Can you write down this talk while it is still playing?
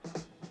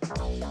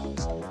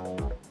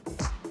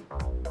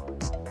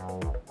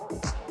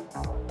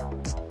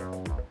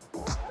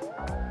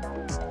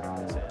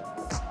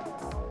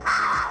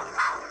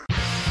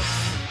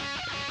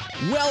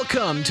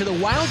Welcome to the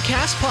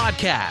Wildcast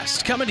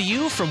Podcast, coming to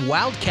you from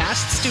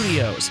Wildcast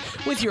Studios,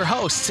 with your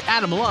hosts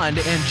Adam Lund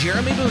and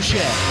Jeremy Boucher.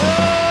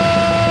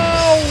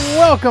 Oh,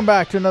 welcome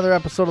back to another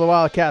episode of the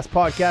Wildcast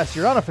Podcast,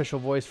 your unofficial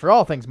voice for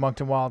all things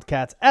Moncton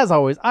Wildcats. As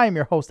always, I am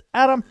your host,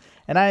 Adam,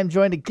 and I am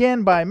joined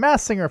again by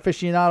Masked Singer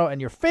aficionado and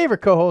your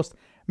favorite co-host,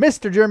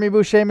 Mr. Jeremy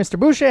Boucher. Mr.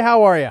 Boucher,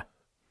 how are you?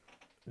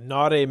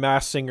 Not a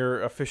Masked Singer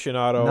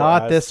aficionado.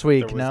 Not this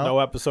week, there was no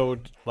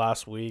episode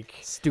last week.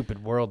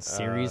 Stupid World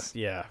Series.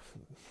 Yeah.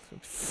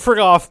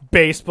 Frig off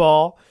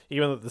baseball,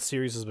 even though the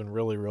series has been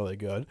really, really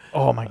good.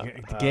 Oh, my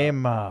God. The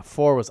game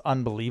 4 was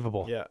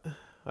unbelievable. Yeah.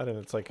 I don't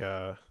know. It's like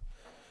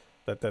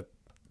that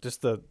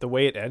just the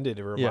way it ended,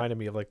 it reminded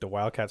me of like the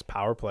Wildcats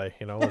power play,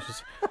 you know? It's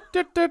just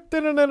which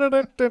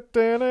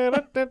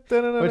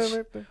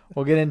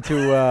we'll get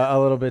into a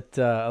little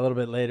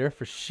bit later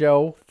for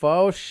show.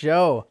 Faux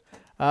show.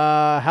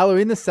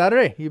 Halloween this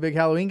Saturday. You a big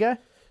Halloween guy?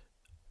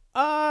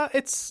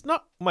 It's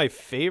not my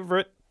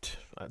favorite.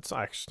 It's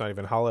actually not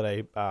even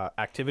holiday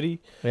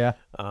activity. Yeah.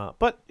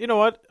 But you know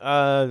what?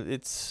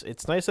 It's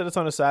nice that it's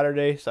on a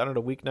Saturday. It's not on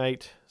a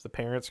weeknight. So the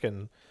parents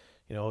can,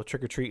 you know,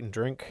 trick or treat and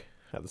drink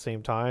at the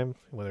same time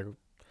when they're,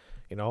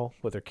 you know,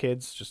 with their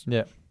kids. Just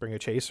bring a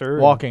chaser.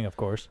 Walking, of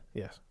course.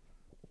 Yes.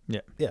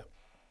 Yeah. Yeah.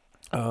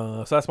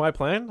 So that's my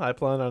plan. I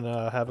plan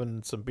on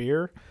having some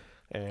beer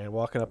and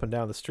walking up and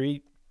down the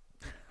street.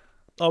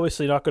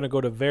 Obviously not going to go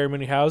to very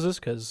many houses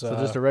because... So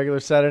just a regular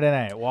Saturday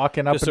night,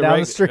 walking up and down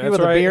the street with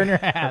a beer in your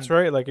hand. That's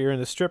right, like you're in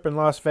the Strip in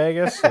Las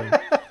Vegas, and,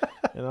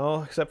 you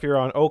know, except you're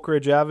on Oak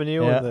Ridge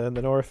Avenue in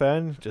the north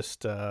end,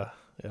 just, you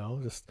know,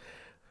 just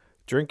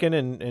drinking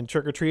and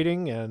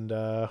trick-or-treating and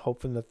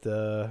hoping that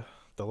the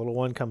little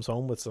one comes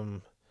home with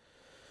some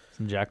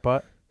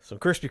jackpot? Some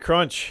Crispy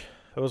Crunch.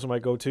 Those are my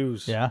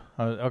go-tos. Yeah?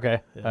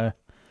 Okay. Yeah.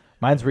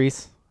 Mine's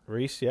Reese.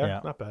 Reese,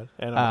 yeah, not bad.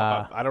 And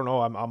I don't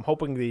know. I'm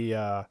hoping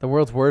the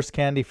world's worst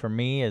candy for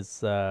me is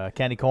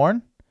candy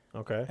corn.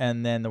 Okay.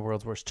 And then the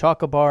world's worst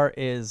chocolate bar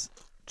is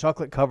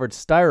chocolate covered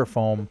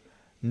styrofoam,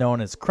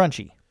 known as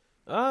Crunchy.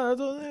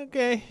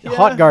 Okay. Yeah.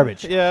 Hot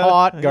garbage. Yeah.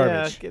 Hot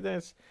garbage. Yeah,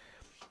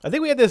 I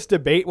think we had this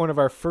debate one of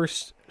our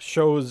first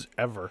shows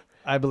ever.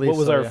 I believe. What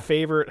was our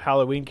favorite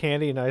Halloween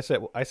candy? And I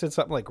said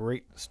something like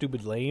 "great,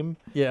 stupid, lame."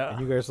 Yeah.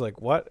 And you guys were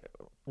like, "What?"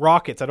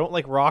 Rockets. I don't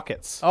like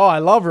Rockets. Oh, I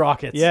love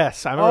Rockets.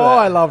 Yes, I remember that.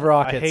 I love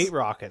Rockets. I hate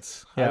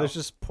Rockets. Yeah.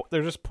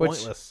 They're just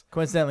pointless. Which,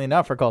 coincidentally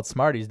enough, are called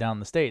Smarties down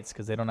in the States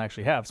because they don't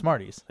actually have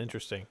Smarties.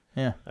 Interesting.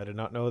 Yeah. I did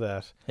not know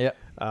that. Yeah.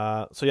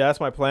 So yeah, that's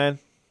my plan.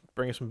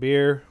 Bring some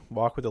beer,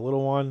 walk with the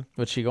little one.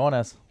 What's she going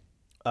as?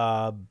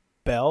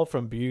 Belle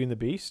from Beauty and the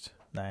Beast.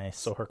 Nice.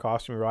 So her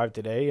costume arrived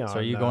today. So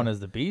are you going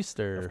as the Beast,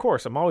 or? Of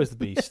course, I'm always the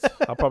Beast.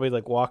 I'll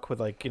probably walk with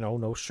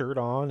no shirt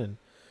on, and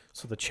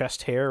so the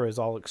chest hair is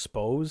all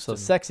exposed. So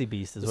sexy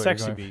Beast is what you're going.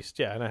 Sexy Beast,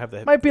 yeah. And I have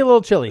might be a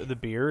little chilly. The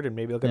beard, and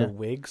maybe I'll get a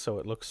wig so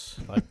it looks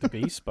like the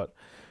Beast. But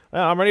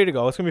I'm ready to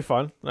go. It's gonna be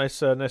fun. Nice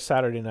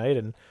Saturday night,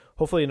 and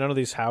hopefully none of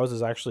these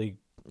houses actually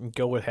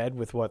go ahead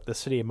with what the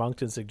city of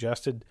Moncton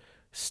suggested: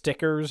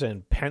 stickers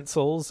and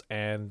pencils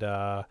and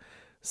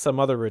some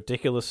other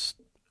ridiculous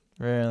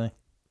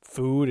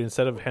food.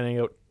 Instead of handing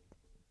out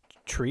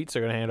treats,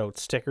 they're gonna hand out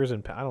stickers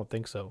and I don't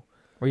think so.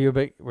 Were you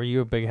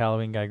a big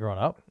Halloween guy growing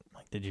up?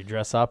 Did you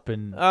dress up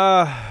and?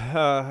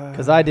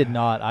 Because I did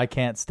not. I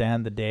can't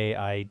stand the day.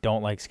 I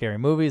don't like scary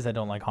movies. I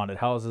don't like haunted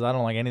houses. I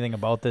don't like anything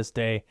about this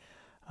day.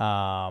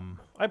 I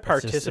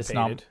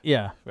participated.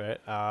 Right.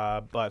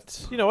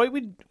 But you know,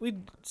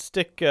 we'd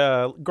stick.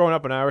 Growing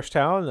up in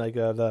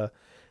Irishtown,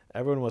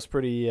 everyone was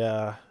pretty.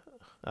 Not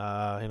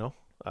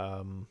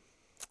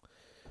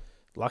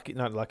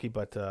lucky,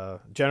 but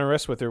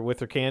generous with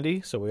their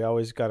candy. So we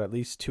always got at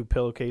least 2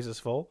 pillowcases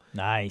full.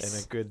 Nice.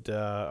 And a good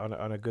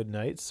on a good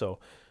night. So.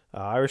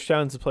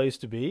 Irishtown's the place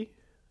to be,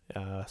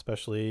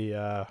 especially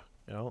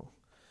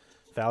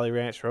Valley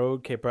Ranch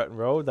Road, Cape Breton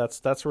Road.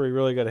 That's where you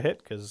really got to hit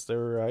because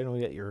they're you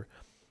get your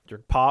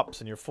pops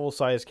and your full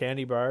size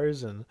candy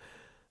bars, and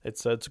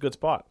it's a good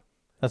spot.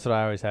 That's what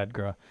I always had.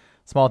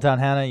 Small town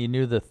Hannah, you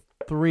knew the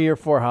 3 or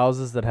 4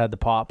 houses that had the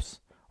pops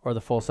or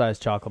the full size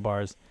chocolate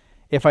bars.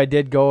 If I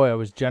did go, I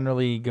was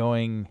generally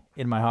going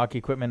in my hockey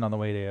equipment on the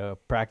way to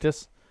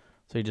practice,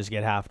 so you just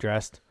get half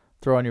dressed.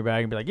 Throw in your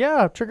bag and be like,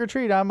 yeah, trick or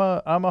treat. I'm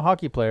a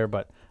hockey player,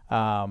 but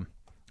I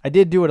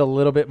did do it a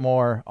little bit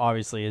more,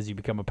 obviously, as you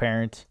become a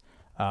parent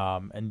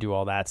and do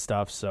all that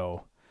stuff.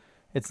 So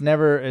it's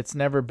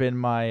never been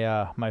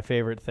my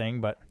favorite thing,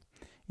 but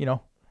you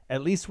know,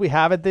 at least we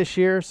have it this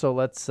year. So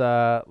let's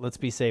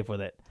be safe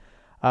with it.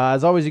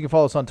 As always, you can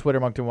follow us on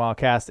Twitter, Moncton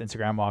Wildcast,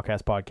 Instagram,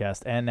 Wildcast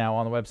Podcast, and now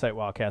on the website,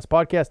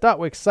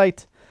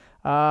 wildcastpodcast.wixsite.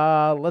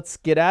 Let's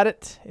get at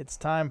it. It's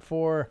time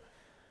for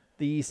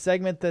the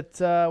segment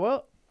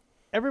that,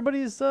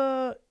 everybody's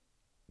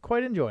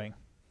quite enjoying.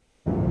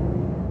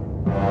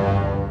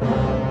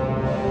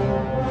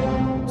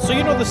 So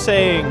you know the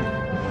saying,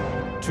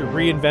 to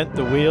reinvent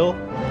the wheel?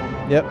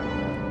 Yep.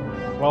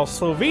 Well,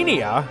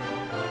 Slovenia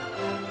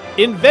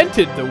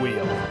invented the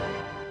wheel.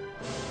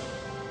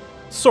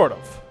 Sort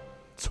of.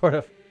 Sort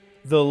of.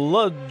 The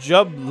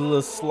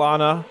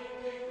Ljubljana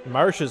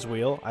Marshes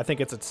wheel, I think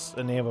it's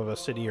the name of a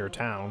city or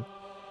town,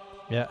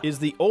 Yeah. is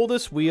the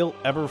oldest wheel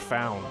ever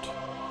found.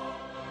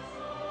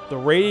 The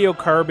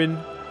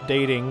radiocarbon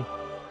dating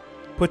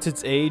puts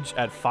its age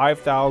at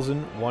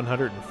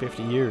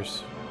 5,150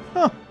 years.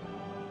 Huh.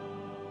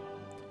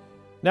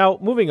 Now,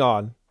 moving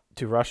on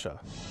to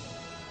Russia.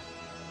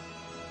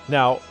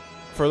 Now,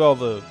 for all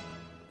the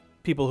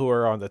people who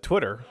are on the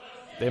Twitter,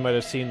 they might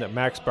have seen that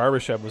Max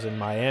Barbashev was in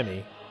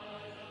Miami,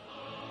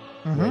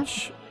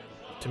 which,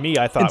 to me,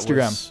 I thought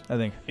Instagram, was I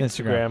think.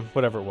 Instagram,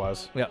 whatever it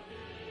was. Yeah.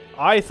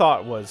 I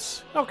thought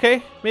was,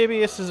 okay, maybe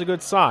this is a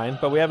good sign,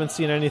 but we haven't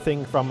seen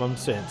anything from him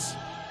since.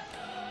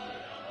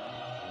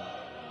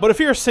 But if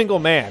you're a single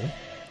man,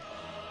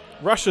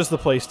 Russia's the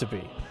place to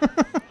be.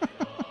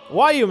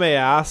 Why, you may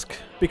ask?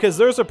 Because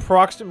there's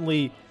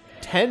approximately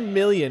 10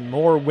 million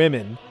more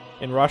women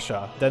in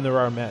Russia than there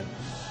are men.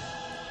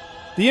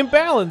 The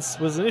imbalance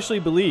was initially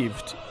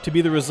believed to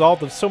be the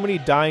result of so many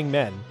dying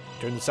men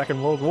during the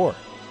Second World War.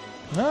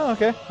 Oh,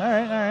 okay. All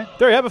right.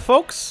 There you have it,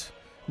 folks.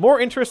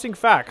 More interesting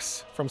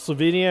facts from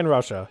Slovenia and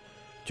Russia.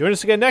 Join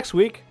us again next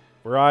week,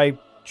 where I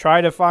try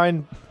to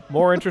find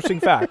more interesting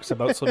facts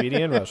about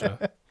Slovenia and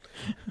Russia.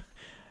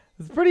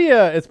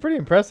 It's pretty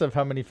impressive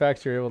how many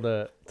facts you're able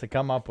to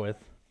come up with.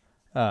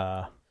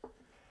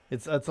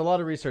 It's a lot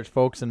of research,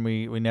 folks, and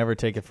we never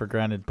take it for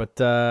granted. But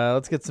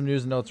let's get some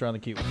news and notes around the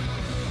queue.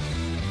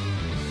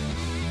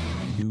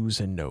 News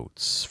and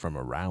notes from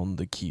around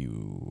the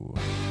queue.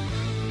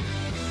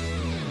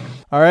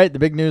 All right, the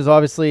big news,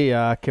 obviously,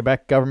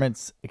 Quebec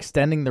government's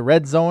extending the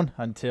red zone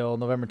until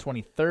November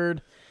 23rd,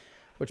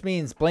 which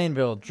means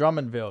Blainville,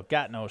 Drummondville,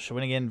 Gatineau,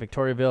 Shawinigan,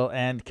 Victoriaville,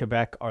 and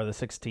Quebec are the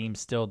 6 teams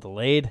still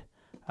delayed.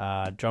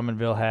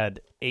 Drummondville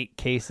had 8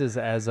 cases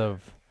as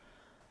of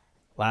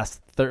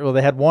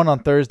they had 1 on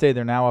Thursday.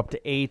 They're now up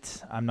to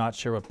 8. I'm not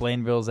sure what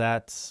Blainville's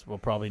at. We'll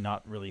probably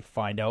not really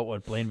find out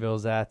what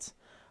Blainville's at.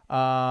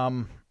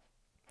 We're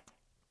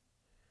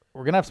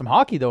going to have some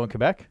hockey, though, in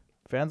Quebec.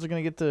 Fans are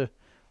going to get to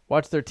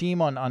watch their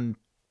team on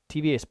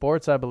TVA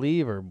Sports, I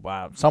believe, or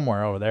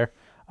somewhere over there,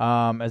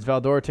 as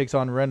Val-d'Or takes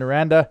on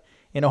Rouyn-Noranda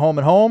in a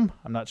home-and-home.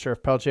 I'm not sure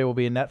if Pelche will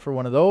be in net for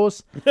one of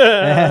those.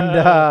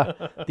 And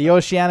the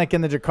Oceanic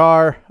and the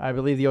Drakkar, I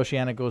believe the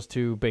Oceanic goes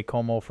to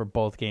Baie-Comeau for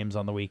both games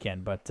on the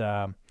weekend. But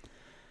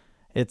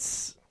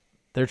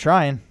they're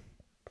trying.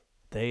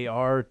 They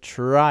are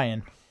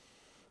trying.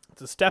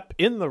 It's a step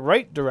in the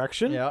right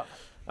direction. Yeah.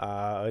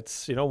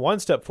 It's, one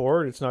step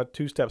forward. It's not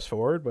 2 steps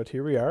forward, but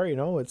here we are.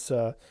 It's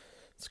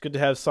good to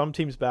have some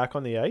teams back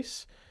on the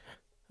ice.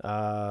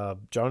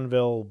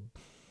 Johnville,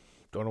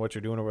 don't know what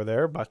you're doing over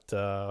there, but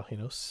all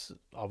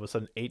of a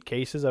sudden 8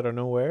 cases out of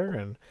nowhere,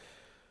 and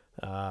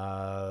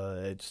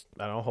I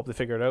hope they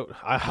figure it out.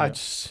 I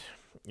just,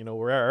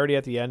 we're already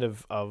at the end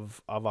of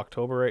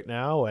October right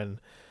now, and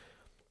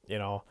you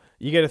got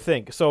to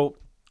think. So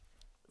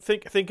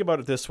think about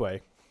it this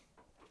way: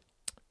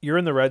 you're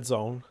in the red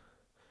zone,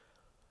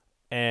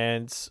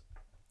 and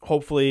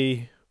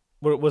hopefully,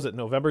 what was it,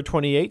 November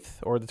 28th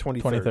or the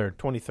 23rd?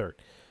 23rd.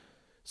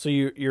 So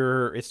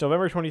it's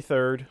November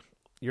 23rd.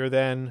 You're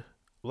then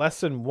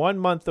less than 1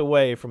 month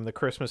away from the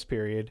Christmas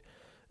period,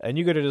 and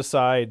you got to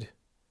decide,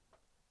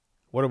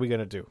 what are we going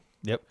to do?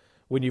 Yep.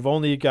 When you've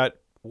only got,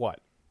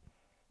 what,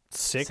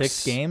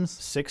 6 games?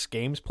 6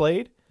 games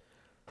played?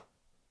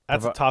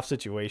 That's a tough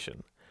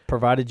situation.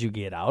 Provided you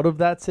get out of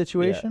that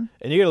situation. Yeah.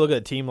 And you got to look at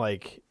a team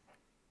like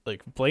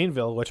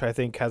Blainville, which I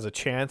think has a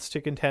chance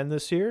to contend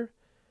this year.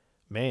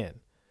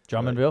 Man.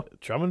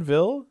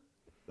 Drummondville,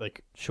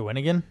 like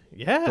Shawinigan.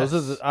 Yeah.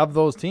 Those are of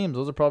those teams.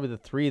 Those are probably the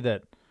 3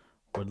 that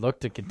would look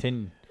to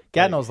continue.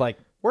 Gatineau's like,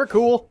 we're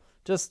cool.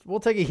 Just we'll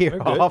take a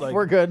year off.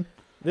 We're good.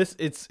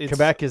 It's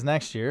Quebec is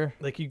next year.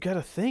 Like, you got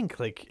to think,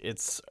 like,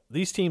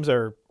 these teams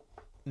are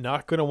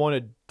not going to want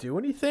to do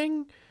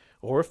anything,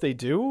 or if they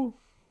do,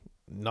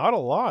 not a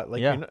lot.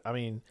 Like, yeah.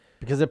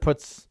 Because it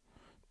puts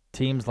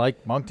teams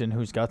like Moncton,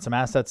 who's got some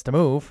assets to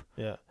move.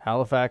 Yeah.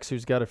 Halifax,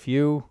 who's got a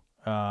few.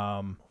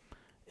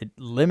 It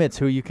limits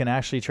who you can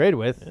actually trade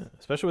with,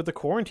 especially with the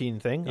quarantine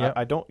thing.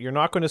 Yeah. You're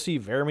not going to see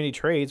very many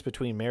trades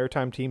between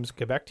Maritime teams and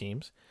Quebec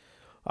teams.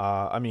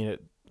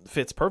 It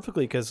fits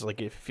perfectly because, like,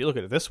 if you look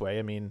at it this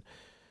way,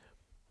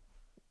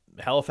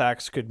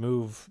 Halifax could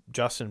move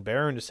Justin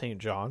Barron to St.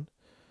 John.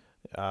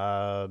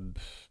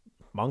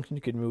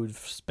 Moncton could move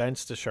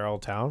Spence to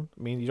Charlottetown.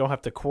 You don't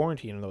have to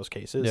quarantine in those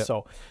cases. Yeah.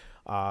 So,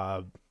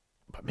 but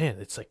man,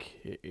 it's like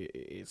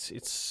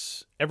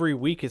it's every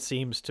week it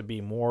seems to be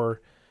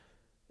more.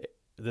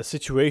 The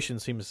situation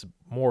seems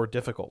more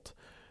difficult,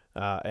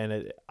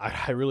 and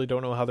I really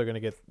don't know how they're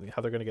going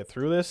to get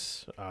through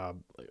this.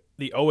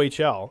 The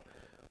OHL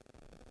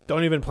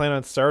don't even plan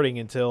on starting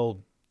until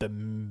the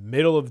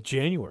middle of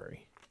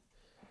January,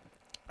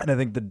 and I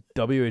think the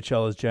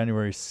WHL is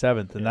January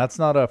 7th, and that's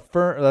not a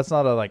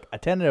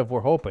tentative. We're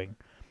hoping.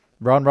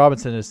 Ron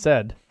Robinson has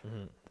said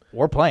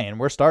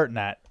we're starting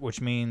that, which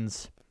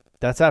means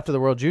That's after the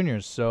World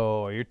Juniors.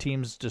 So are your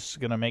teams just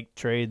going to make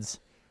trades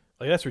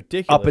Like, that's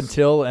ridiculous. up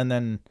until and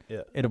then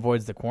Yeah. it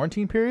avoids the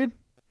quarantine period?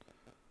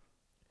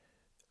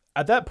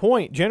 At that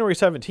point, January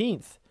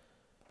 17th,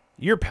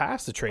 you're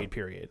past the trade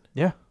period,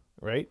 Yeah.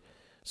 right?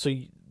 So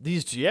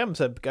these GMs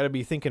have got to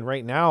be thinking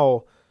right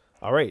now,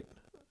 all right,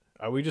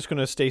 are we just going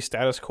to stay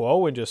status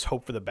quo and just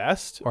hope for the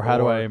best? Or how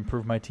do I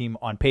improve my team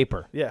on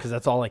paper? Yeah. Because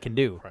that's all I can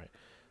do. Right.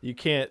 You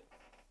can't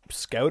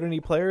scout any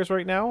players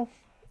right now.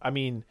 I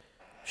mean,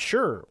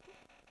 sure.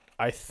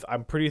 I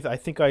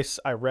think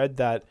I read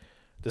that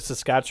the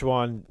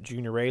Saskatchewan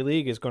Junior A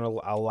League is going to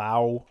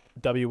allow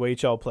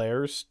WHL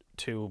players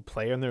to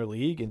play in their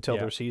league until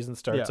their season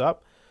starts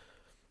up.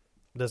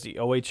 Does the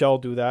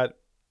OHL do that?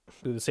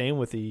 Do the same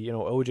with the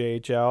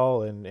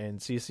OJHL and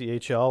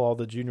CCHL, all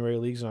the Junior A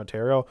leagues in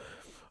Ontario?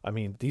 I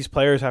mean, these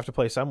players have to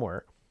play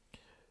somewhere.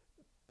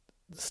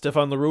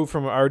 Stefan Leroux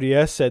from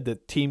RDS said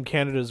that Team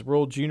Canada's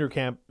World Junior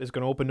Camp is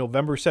going to open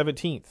November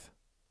 17th.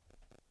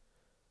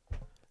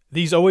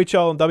 These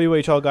OHL and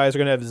WHL guys are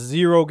going to have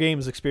 0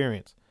 games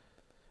experience.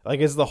 Like,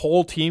 is the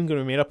whole team going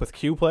to be made up with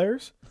Q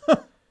players?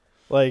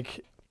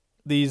 Like,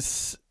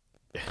 it's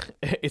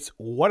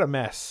what a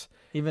mess.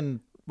 Even,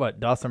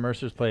 Dawson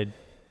Mercer's played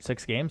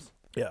 6 games?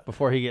 Yeah.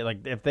 Before he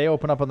if they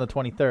open up on the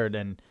 23rd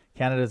and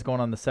Canada's going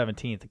on the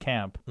 17th to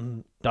camp,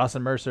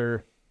 Dawson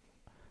Mercer,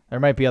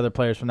 there might be other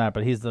players from that,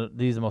 but he's the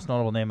most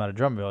notable name out of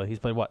Drummondville. He's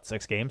played,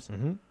 6 games?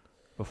 Mm-hmm.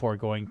 Before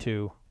going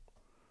to,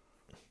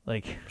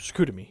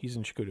 Chicoutimi. He's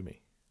in Chicoutimi.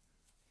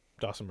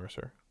 Dawson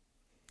Mercer.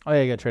 Oh,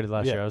 yeah, he got traded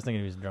last Yeah. year. I was thinking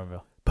he was in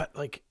Drummondville. But,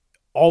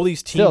 all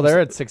these teams... Still, they're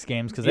at 6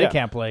 games because they Yeah.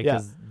 can't play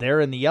because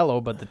they're in the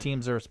yellow, but the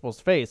teams they're supposed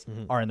to face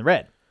are in the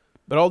red.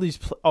 But all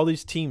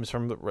these teams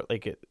from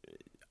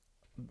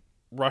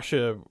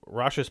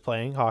Russia's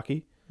playing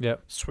hockey.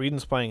 Yep.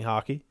 Sweden's playing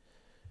hockey.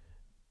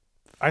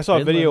 I saw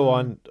a video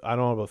on, I don't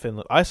know about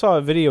Finland. I saw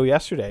a video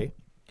yesterday.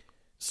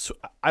 So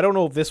I don't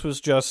know if this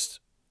was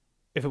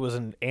if it was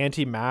an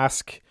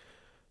anti-mask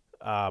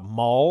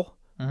mall,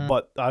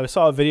 but I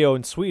saw a video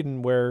in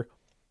Sweden where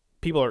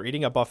people are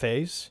eating at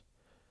buffets.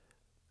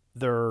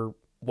 They're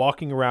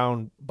walking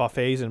around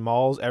buffets and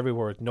malls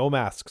everywhere with no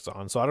masks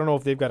on. So I don't know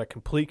if they've got a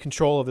complete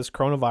control of this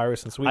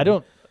coronavirus in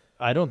Sweden.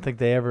 I don't think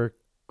they ever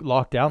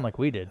locked down like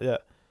we did. Yeah.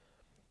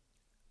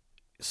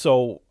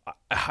 So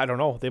I don't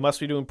know. They must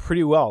be doing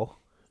pretty well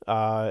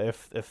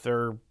if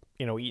they're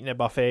eating at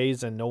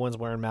buffets and no one's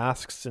wearing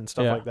masks and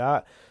stuff like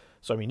that.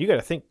 So I mean, you got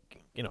to think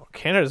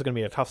Canada's going to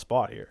be a tough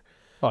spot here.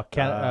 Well,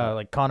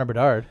 like Connor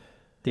Bedard,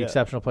 the Yeah.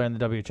 exceptional player in the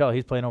WHL,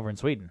 he's playing over in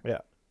Sweden. Yeah.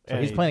 So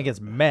he's playing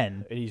against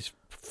men. And he's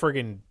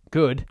friggin'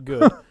 Good.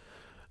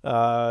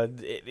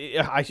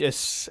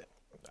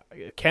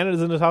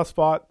 Canada's in a tough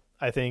spot.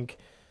 I think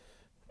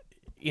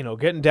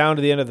getting down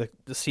to the end of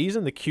the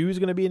season, the Q is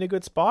going to be in a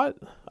good spot.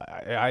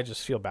 I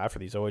just feel bad for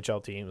these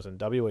OHL teams and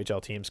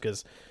WHL teams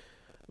because,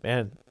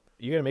 man,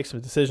 you got to make some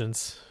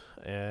decisions.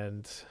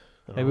 And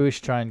Maybe we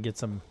should try and get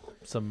some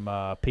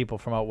people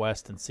from out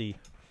west and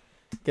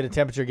get a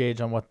temperature gauge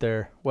on what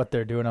they're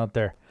doing out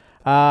there.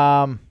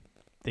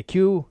 The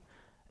Q,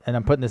 and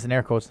I'm putting this in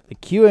air quotes, the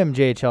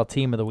QMJHL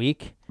team of the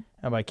week,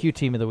 and by Q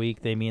team of the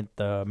week they mean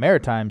the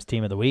Maritimes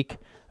team of the week,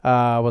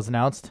 was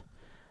announced.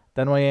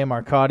 Denway,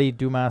 Marcotti,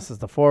 Dumas as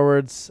the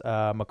forwards.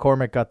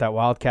 McCormick got that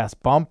Wildcast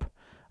bump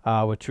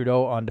with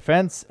Trudeau on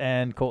defense,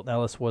 and Colton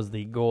Ellis was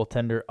the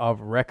goaltender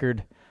of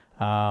record.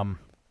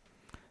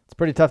 It's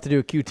pretty tough to do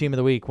a Q team of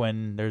the week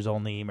when there's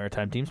only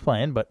Maritime teams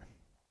playing, but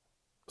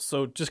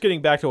so just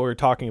getting back to what we were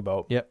talking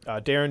about. Yep.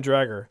 Darren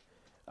Drager.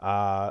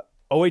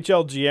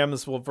 OHL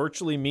GMs will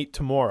virtually meet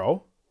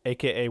tomorrow,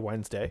 a.k.a.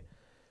 Wednesday.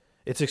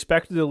 It's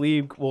expected the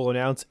league will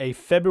announce a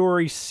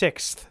February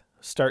 6th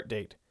start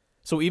date.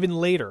 So even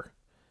later.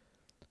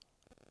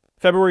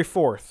 February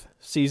 4th,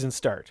 season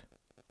start.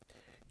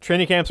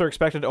 Training camps are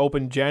expected to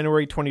open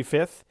January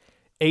 25th.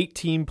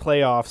 8-team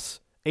playoff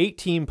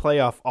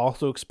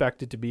also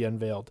expected to be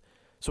unveiled.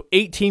 So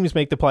 8 teams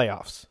make the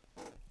playoffs.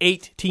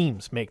 8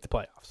 teams make the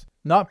playoffs.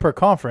 not per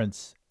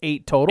conference,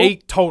 8 total?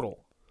 8 total.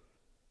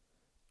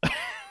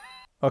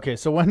 Okay,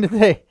 so when did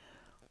they...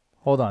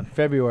 Hold on,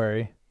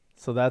 February.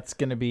 So that's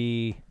going to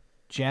be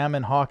Jam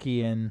and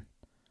Hockey in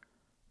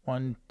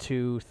 1,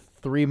 2,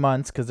 3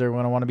 months because they're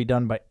going to want to be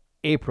done by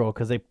April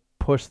because they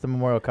pushed the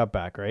Memorial Cup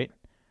back, right?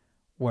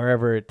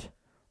 Wherever it...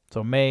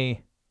 So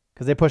May...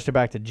 Because they pushed it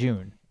back to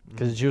June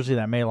because it's usually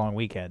that May long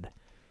weekend.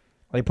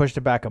 They pushed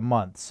it back a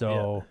month,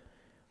 so... Yeah.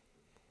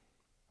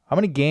 How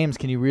many games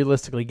can you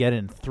realistically get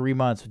in 3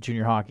 months with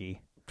junior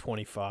hockey?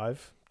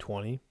 25,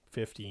 20,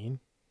 15.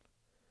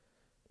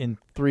 In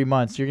 3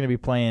 months, you're going to be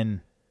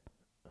playing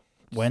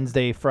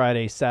Wednesday,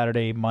 Friday,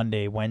 Saturday,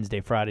 Monday, Wednesday,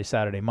 Friday,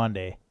 Saturday,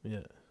 Monday. Yeah.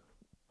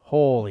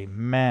 Holy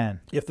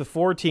man. If the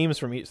 4 teams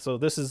from each... So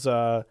this is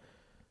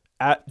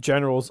at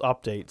Generals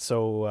update.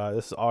 So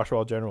this is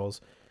Oshawa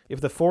Generals. If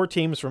the 4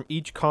 teams from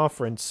each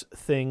conference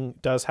thing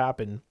does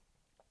happen,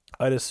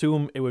 I'd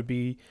assume it would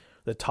be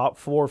the top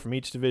 4 from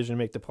each division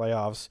make the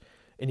playoffs,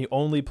 and you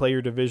only play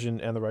your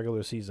division and the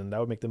regular season. That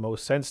would make the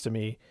most sense to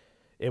me.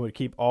 It would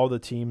keep all the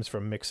teams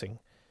from mixing.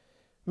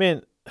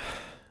 Man,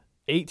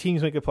 8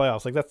 teams make the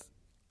playoffs. Like that's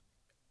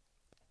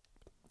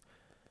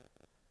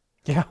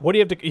Yeah. What do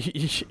you have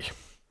to?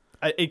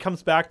 It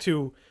comes back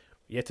to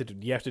you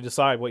have to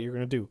decide what you're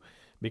going to do,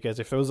 because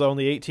if those are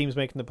only 8 teams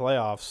making the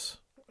playoffs,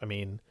 I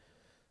mean,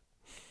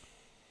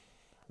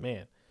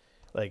 man,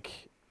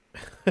 like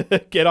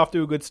get off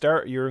to a good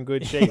start, you're in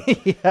good shape.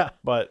 Yeah.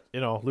 But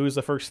lose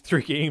the first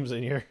 3 games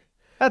and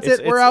That's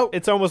it. We're out.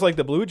 It's almost like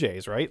the Blue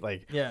Jays, right?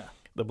 Like Yeah.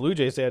 the Blue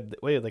Jays had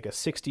like a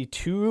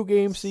 62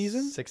 game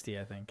season, 60,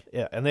 I think.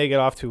 yeah, and they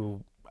get off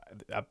to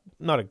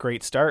not a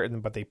great start,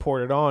 but they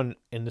poured it on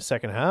in the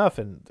second half,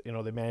 and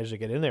they managed to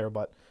get in there.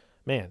 But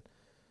man,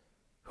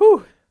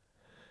 whew,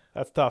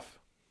 that's tough.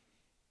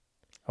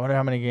 I wonder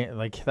how many games.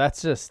 Like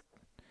that's just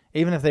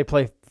even if they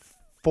play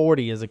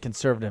 40 as a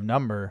conservative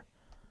number,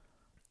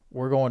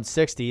 we're going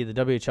 60. The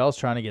WHL's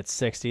trying to get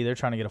 60. They're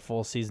trying to get a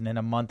full season in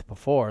a month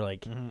before.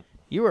 Like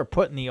you were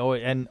putting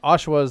and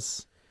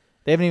Oshawa's.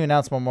 They haven't even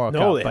announced Memorial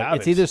Cup, they but haven't.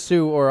 it's either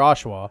Sioux or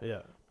Oshawa.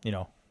 Yeah.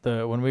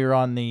 When we were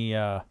on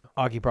the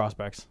Hockey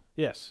Prospects.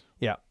 Yes.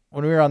 Yeah.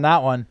 When we were on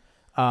that one,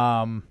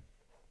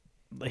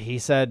 he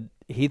said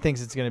he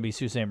thinks it's going to be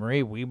Sault Ste.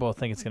 Marie. We both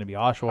think it's going to be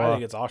Oshawa. I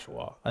think it's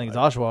Oshawa. It's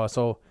Oshawa.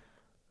 So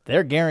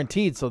they're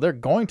guaranteed. So they're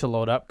going to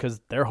load up because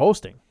they're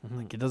hosting.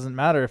 Like it doesn't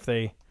matter if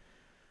they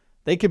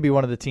could be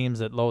one of the teams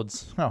that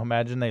loads. Oh,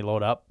 imagine they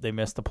load up. They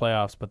miss the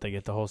playoffs, but they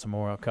get to host a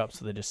Memorial Cup.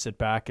 So they just sit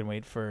back and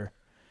wait for.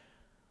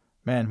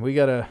 Man, we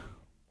gotta.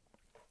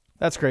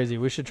 That's crazy.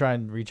 We should try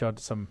and reach out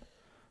to some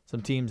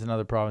teams in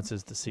other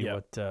provinces to see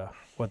what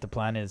the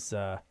plan is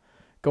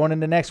going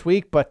into next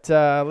week. But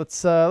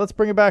let's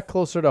bring it back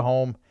closer to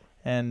home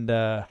and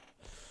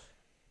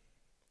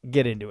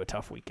get into a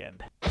tough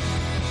weekend.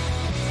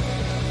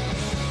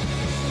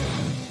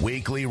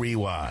 Weekly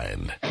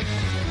Rewind.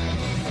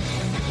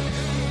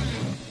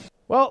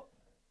 Well,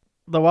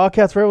 the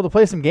Wildcats were able to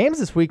play some games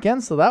this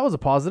weekend, so that was a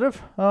positive.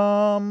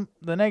 The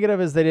negative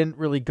is they didn't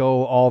really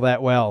go all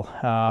that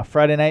well.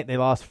 Friday night, they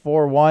lost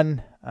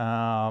 4-1.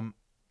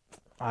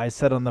 I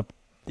said on the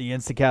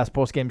Instacast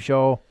postgame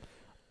show,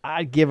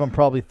 I'd give them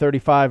probably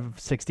 35,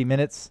 60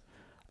 minutes.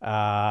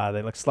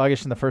 They looked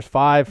sluggish in the first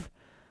 5.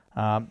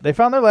 They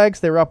found their legs.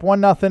 They were up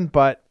 1-0,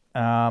 but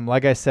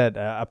like I said,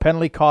 a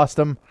penalty cost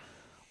them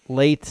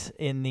late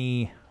in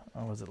the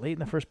was it late in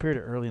the first period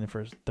or early in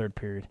the third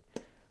period?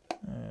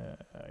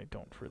 I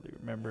don't really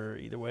remember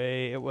either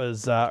way. It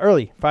was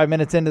early, 5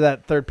 minutes into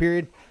that third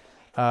period.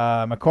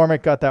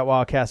 McCormick got that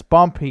Wildcats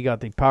bump. He got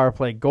the power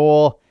play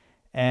goal,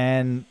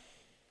 and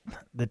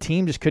the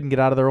team just couldn't get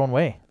out of their own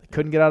way. They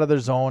couldn't get out of their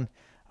zone.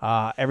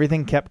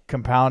 Everything kept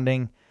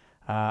compounding.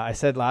 I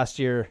said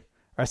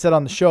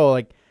on the show,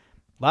 like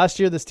last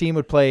year this team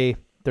would play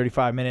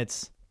 35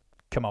 minutes,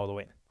 come out with a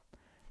win.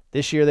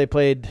 This year they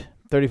played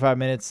 35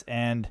 minutes,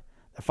 and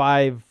the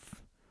 5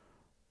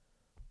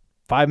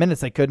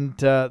 minutes they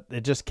couldn't.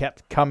 It just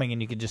kept coming,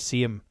 and you could just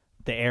see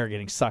the air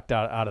getting sucked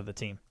out of the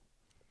team.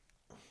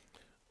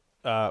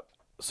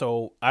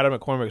 So Adam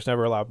McCormick's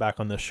never allowed back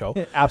on this show.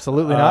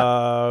 Absolutely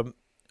not.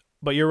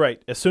 But you're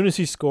right. As soon as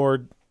he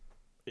scored,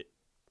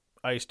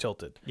 ice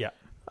tilted. Yeah.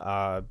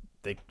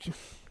 They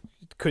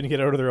couldn't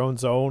get out of their own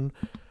zone.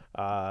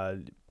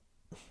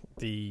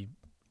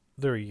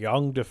 Their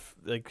young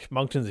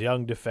Moncton's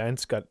young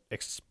defense got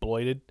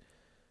exploited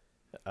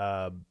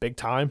big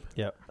time.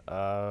 Yeah.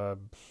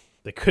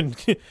 They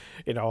couldn't,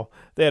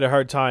 they had a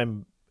hard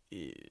time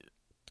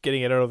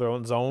getting it out of their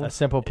own zone. A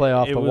simple play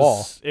off the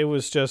wall. It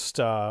was just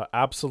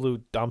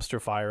absolute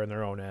dumpster fire in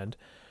their own end.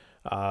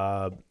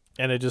 And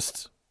it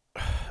just,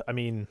 I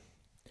mean,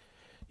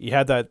 you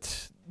had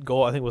that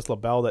goal, I think it was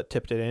LaBelle that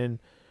tipped it in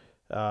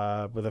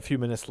with a few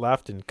minutes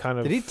left and kind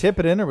of. Did he tip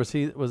it in, or was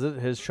it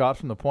his shot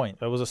from the point?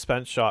 It was a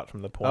spent shot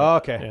from the point. Oh,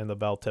 okay. And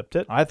LaBelle tipped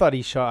it. I thought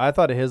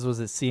his was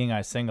a seeing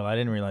eye single. I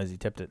didn't realize he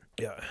tipped it.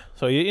 Yeah.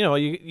 So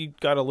you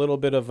got a little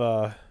bit of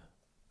a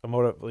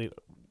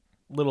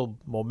little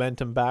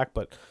momentum back,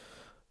 but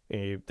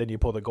then you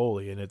pull the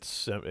goalie and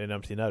it's an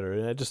empty netter,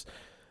 and it just.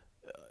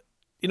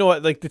 You know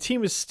what? Like the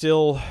team is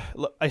still.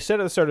 I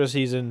said at the start of the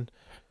season,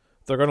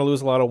 they're going to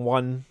lose a lot of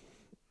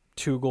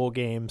 1-2 goal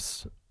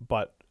games,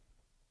 but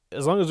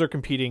as long as they're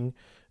competing,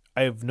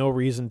 I have no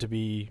reason to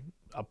be,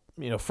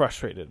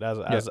 frustrated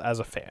as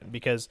a fan,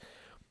 because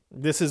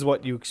this is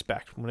what you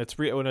expect when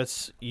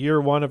it's year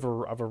one of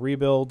a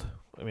rebuild.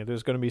 I mean,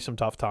 there's going to be some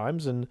tough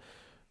times, and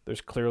there's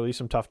clearly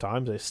some tough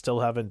times. They still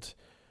haven't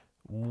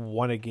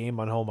won a game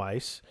on home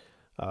ice.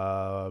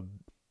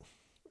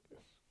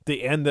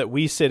 The end that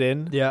we sit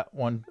in,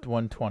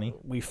 120.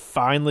 we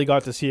finally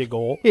got to see a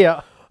goal.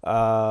 Yeah.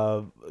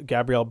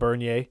 Gabrielle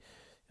Bernier.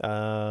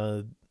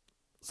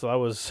 So I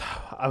was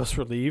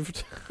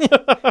relieved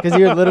because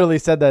you literally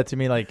said that to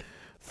me like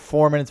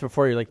 4 minutes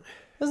before. You're like,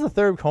 "This is the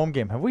third home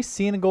game. Have we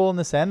seen a goal in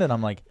this end?" And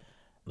I'm like,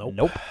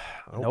 "Nope,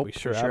 we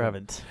sure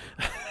haven't."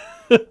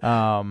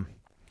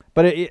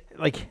 But it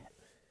like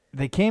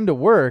they came to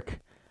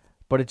work,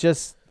 but it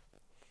just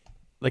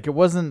like it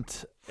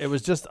wasn't. It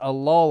was just a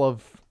lull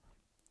of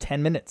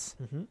 10 minutes,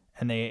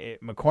 and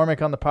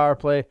McCormick on the power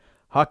play.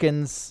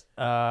 Huckins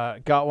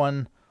got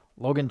one.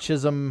 Logan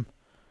Chisholm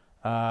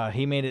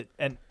He made it,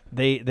 and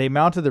they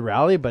mounted the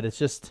rally, but it's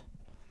just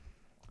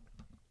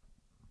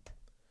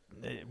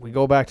we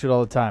go back to it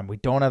all the time. We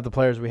don't have the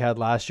players we had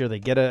last year. They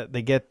get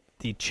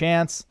the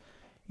chance.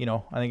 You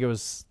know, I think it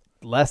was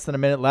less than a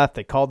minute left.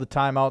 They called the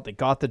timeout. They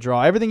got the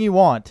draw. Everything you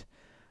want.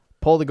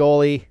 Pull the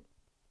goalie,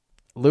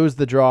 lose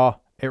the draw.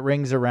 It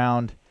rings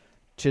around.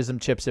 Chisholm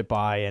chips it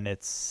by, and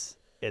it's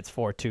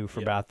 4-2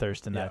 for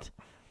Bathurst, and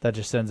that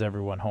just sends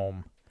everyone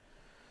home.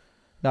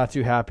 Not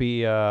too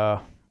happy.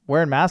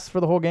 Wearing masks for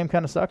the whole game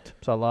kind of sucked.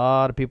 Saw a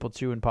lot of people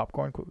chewing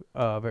popcorn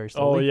very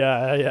slowly.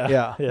 Oh,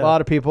 yeah. A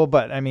lot of people,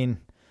 but I mean,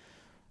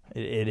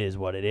 it is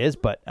what it is.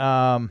 But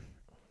and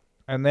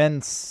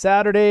then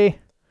Saturday,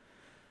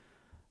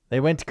 they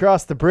went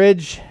across the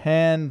bridge,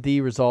 and the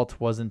result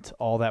wasn't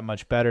all that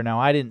much better. Now,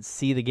 I didn't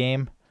see the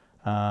game,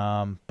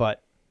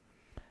 but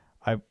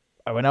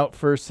I went out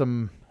for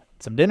some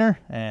dinner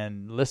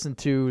and listened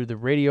to the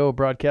radio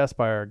broadcast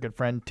by our good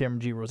friend Tim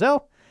G.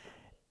 Roselle.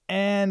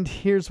 And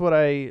here's what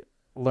I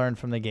learned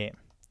from the game.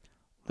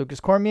 Lucas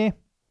Cormier,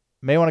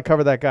 may want to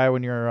cover that guy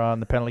when you're on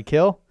the penalty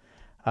kill.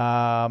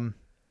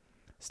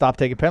 Stop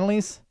taking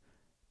penalties.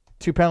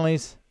 2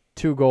 penalties,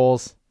 2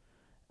 goals.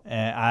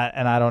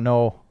 And I don't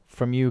know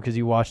from you because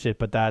you watched it,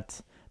 but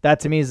that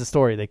to me is the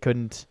story. They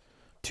couldn't.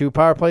 2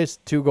 power plays,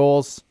 2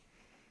 goals,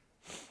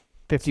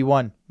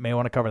 51. May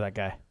want to cover that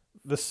guy.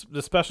 The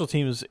special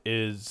teams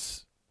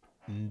is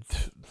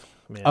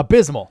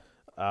abysmal.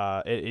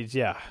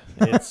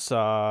 It's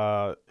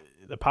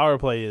the power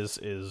play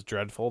is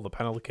dreadful. The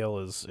penalty kill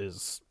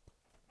is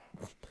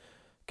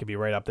could be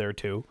right up there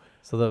too.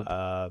 So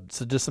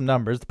so just some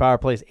numbers. The power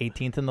play is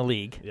 18th in the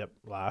league. Yep,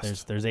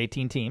 last. There's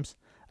 18 teams.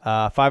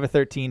 5 of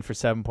 13 for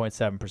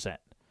 7.7%.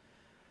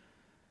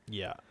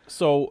 Yeah.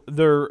 So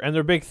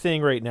their big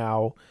thing right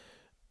now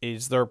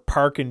is they're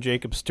parking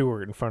Jacob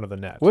Stewart in front of the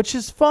net, Which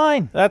is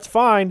fine. that's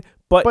fine.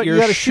 But you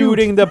you're gotta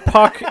shooting the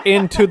puck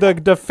into the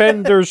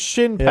defender's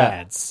shin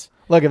pads.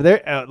 Look, if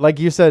they're like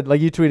you said, like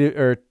you tweeted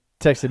or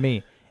texted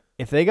me,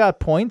 if they got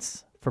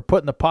points for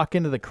putting the puck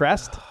into the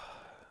crest,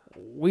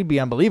 we'd be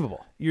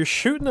unbelievable. You're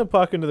shooting the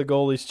puck into the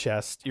goalie's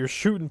chest. You're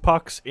shooting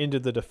pucks into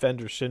the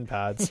defender's shin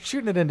pads.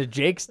 Shooting it into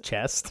Jake's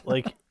chest.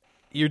 Like,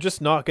 you're just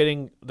not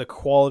getting the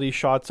quality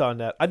shots on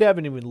net. I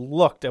haven't even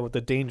looked at what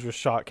the dangerous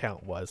shot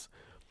count was,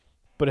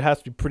 but it has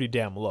to be pretty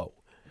damn low.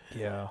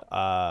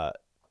 Yeah.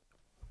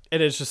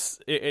 And it's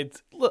just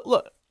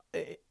look,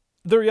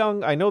 they're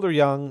young. I know they're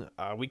young.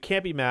 We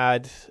can't be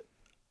mad.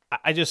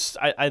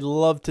 I'd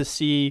love to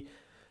see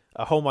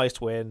a home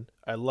ice win.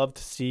 I'd love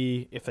to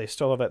see if they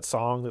still have that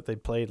song that they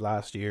played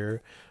last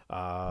year.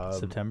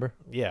 September.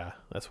 Yeah,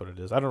 that's what it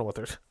is. I don't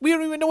know we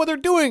don't even know what they're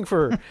doing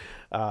for.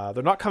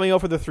 They're not coming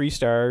out for the 3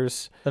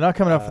 stars. They're not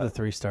coming out for the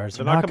 3 stars.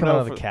 They're not coming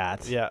out for the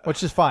Cats. Yeah,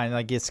 which is fine.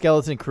 Like it's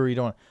skeleton crew, you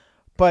don't.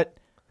 But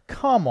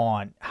come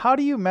on, how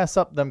do you mess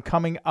up them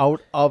coming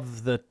out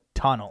of the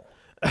tunnel?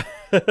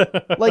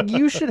 Like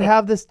you should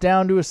have this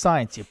down to a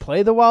science. You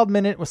play the wild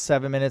minute with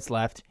 7 minutes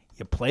left.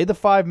 You play the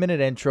 5-minute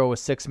intro with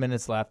 6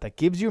 minutes left. That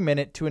gives you a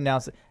minute to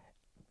announce it.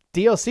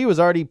 DLC was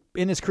already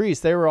in his crease.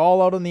 They were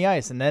all out on the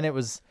ice, and then it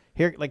was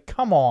here. Like,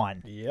 come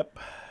on. Yep.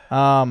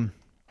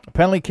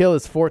 Penalty kill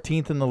is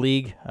 14th in the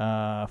league.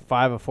 5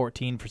 of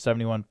 14 for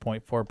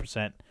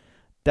 71.4%.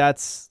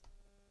 That's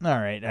all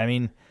right. I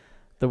mean,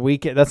 the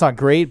weekend, that's not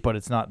great, but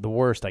it's not the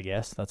worst, I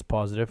guess. That's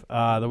positive.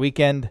 The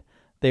weekend,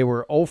 they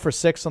were 0 for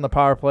 6 on the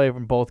power play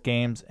from both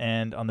games,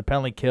 and on the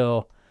penalty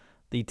kill,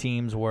 the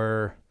teams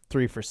were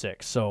 3 for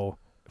 6. So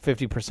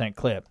 50%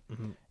 clip.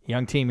 Mm-hmm.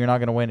 Young team, you're not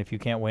going to win if you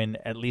can't win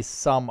at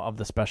least some of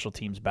the special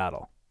teams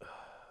battle.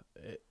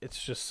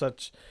 It's just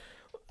such.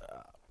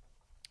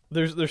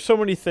 There's so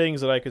many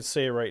things that I could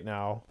say right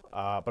now,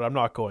 but I'm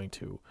not going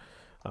to,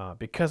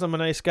 because I'm a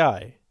nice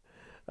guy.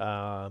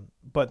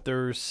 But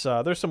there's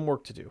some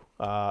work to do,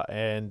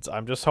 and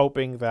I'm just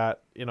hoping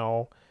that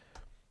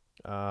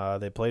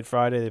they played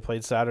Friday, they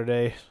played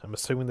Saturday. I'm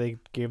assuming they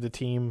gave the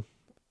team,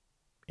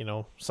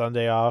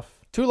 Sunday off.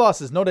 2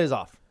 losses, no days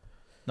off.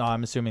 No,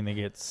 I'm assuming they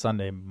get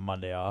Sunday,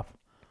 Monday off.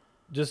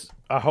 Just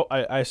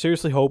I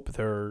seriously hope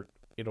they're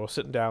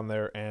sitting down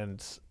there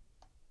and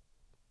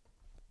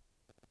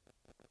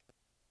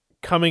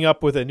coming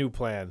up with a new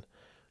plan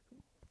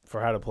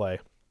for how to play.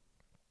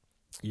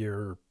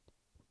 You're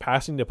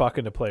passing the puck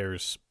into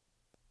players'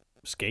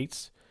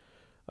 skates.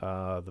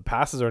 The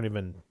passes aren't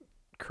even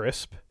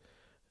crisp.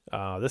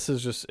 This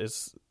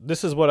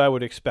is what I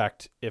would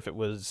expect if it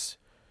was,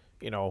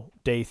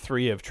 day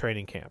 3 of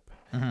training camp.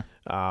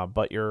 Mm-hmm.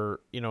 But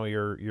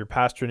you're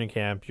past training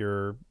camp.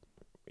 You're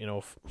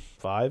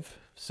 5,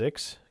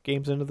 6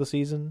 games into the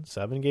season,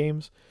 7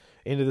 games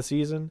into the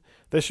season.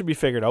 This should be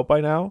figured out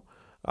by now.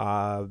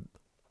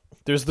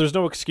 There's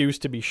no excuse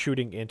to be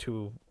shooting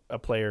into a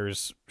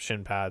player's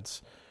shin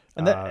pads.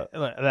 And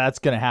that's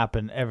going to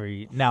happen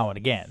every now and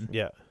again.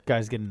 Yeah,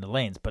 guys get into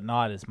lanes, but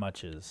not as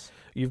much as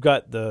you've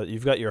got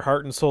your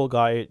heart and soul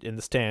guy in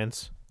the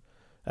stands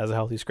as a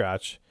healthy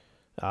scratch.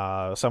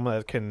 Someone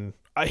that can.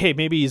 Hey,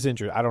 maybe he's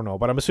injured. I don't know,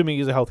 but I'm assuming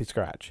he's a healthy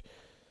scratch.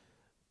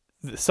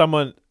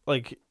 Someone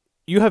like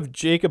you have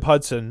Jacob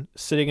Hudson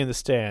sitting in the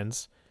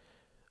stands.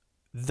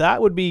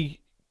 That would be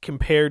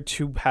compared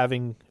to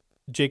having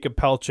Jacob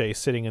Pelche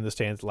sitting in the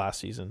stands last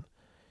season.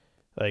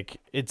 Like,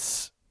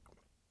 he's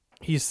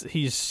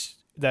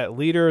that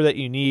leader that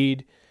you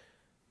need.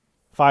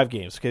 5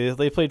 games. Okay,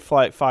 they played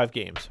 5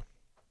 games.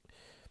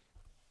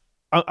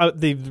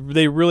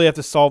 They really have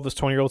to solve this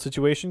 20-year-old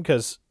situation,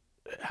 because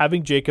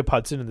having Jacob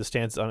Hudson in the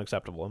stands is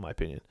unacceptable, in my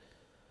opinion.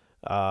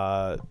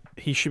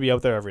 He should be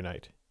out there every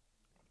night.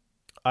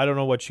 I don't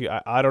know what you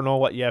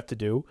have to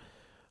do.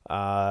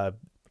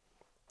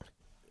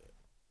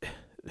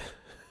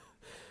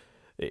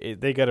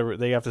 They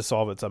have to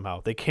solve it somehow.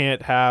 They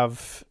can't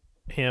have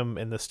him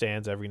in the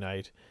stands every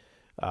night.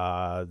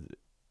 Well,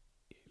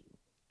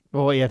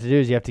 what you have to do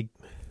is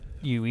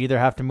you either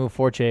have to move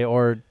Forte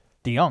or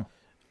DeYoung.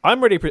 I'm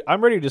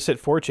ready to sit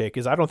Forte,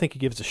 because I don't think he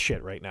gives a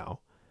shit right now.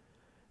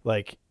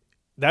 Like,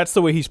 that's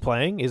the way he's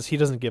playing, is he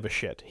doesn't give a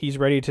shit. He's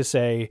ready to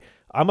say,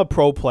 I'm a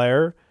pro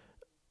player.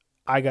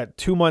 I got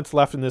 2 months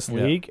left in this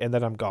league, and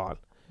then I'm gone.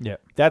 Yeah.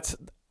 That's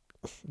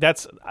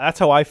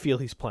how I feel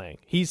he's playing.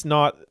 He's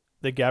not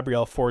the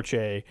Gabriel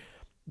Forte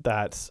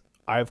that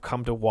I've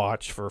come to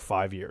watch for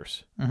 5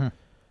 years. Mm-hmm.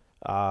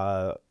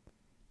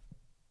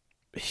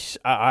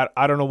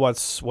 I don't know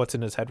what's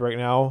in his head right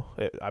now.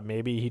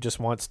 Maybe he just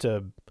wants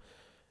to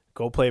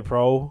go play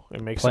pro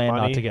and make some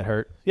money. Not to get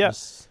hurt.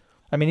 Yes.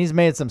 I mean, he's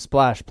made some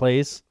splash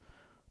plays,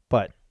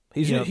 but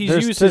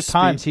there's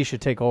times he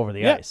should take over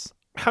the ice.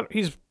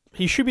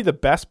 He should be the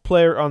best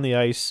player on the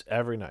ice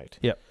every night.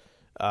 Yep.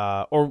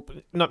 Or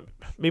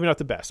maybe not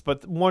the best,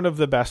 but one of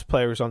the best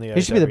players on the ice.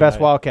 He should be the best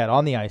Wildcat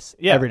on the ice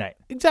every night.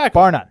 Exactly.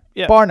 Bar none.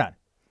 Yeah. Bar none.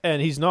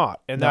 And he's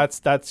not. And No.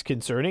 that's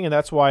concerning, and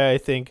that's why I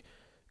think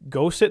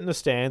go sit in the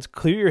stands,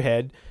 clear your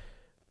head,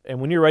 and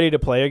when you're ready to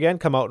play again,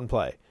 come out and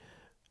play.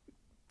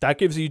 That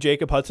gives you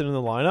Jacob Hudson in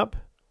the lineup.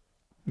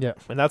 Yeah.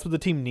 And that's what the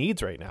team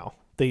needs right now.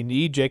 They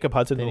need Jacob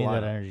Hudson in the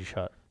lineup. That energy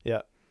shot.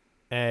 Yeah.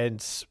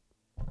 And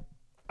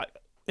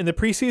in the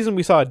preseason,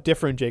 we saw a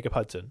different Jacob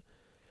Hudson.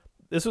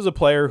 This was a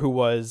player who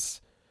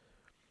was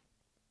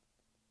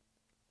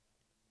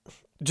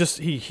just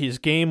his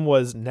game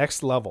was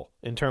next level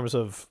in terms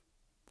of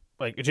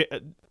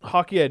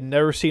hockey. I'd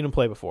never seen him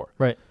play before.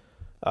 Right.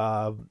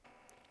 I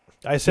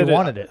said he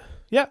wanted it.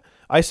 Yeah,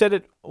 I said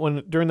it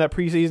during that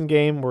preseason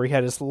game where he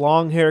had his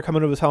long hair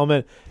coming to his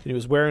helmet and he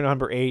was wearing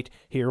number 8.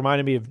 He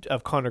reminded me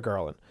of Connor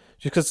Garland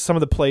just because of some of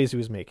the plays he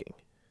was making.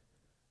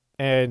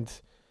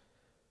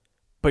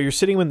 But you're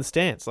sitting him in the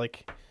stands,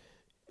 like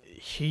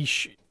he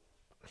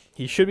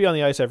should be on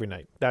the ice every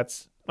night.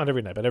 That's not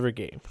every night, but every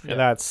game. Yeah. And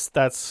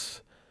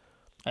that's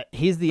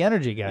he's the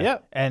energy guy. Yeah,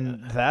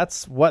 and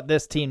that's what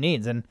this team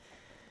needs. And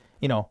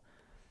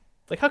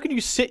like, how can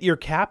you sit your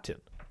captain?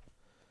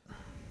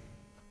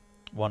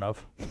 One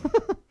of.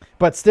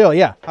 But still,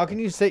 yeah. How can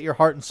you sit your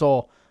heart and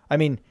soul? I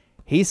mean,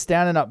 he's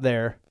standing up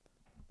there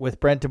with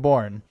Brent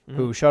DeBourne,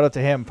 who, shout out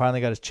to him,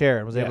 finally got his chair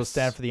and was able to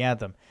stand for the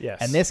anthem. Yes.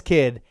 And this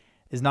kid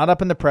is not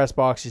up in the press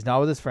box. He's not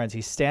with his friends.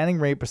 He's standing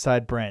right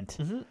beside Brent.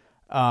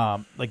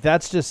 Mm-hmm. Like,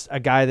 that's just a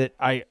guy that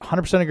I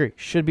 100% agree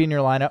should be in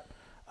your lineup.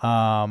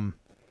 I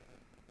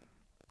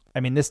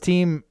mean, this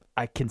team,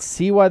 I can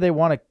see why they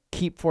want to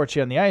keep Forte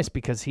on the ice,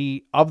 because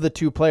of the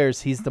two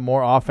players, he's the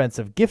more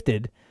offensive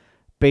gifted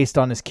based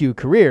on his Q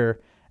career,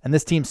 and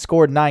this team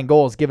scored 9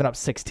 goals, giving up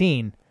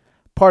 16.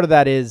 Part of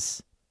that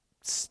is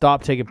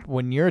stop taking.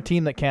 When you're a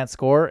team that can't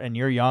score and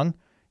you're young,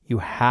 you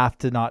have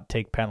to not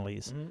take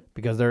penalties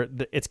because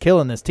it's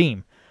killing this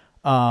team.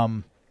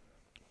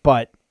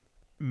 But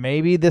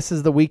maybe this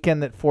is the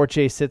weekend that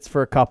Forte sits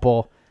for a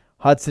couple.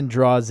 Hudson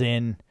draws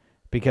in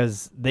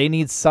because they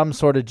need some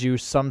sort of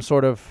juice, some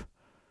sort of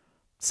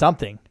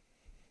something,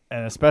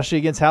 and especially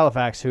against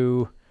Halifax,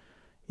 who,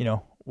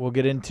 we'll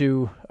get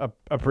into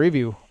a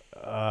preview.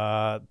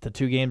 The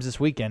 2 games this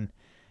weekend.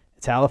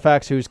 It's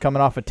Halifax, who's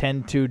coming off a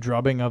 10-2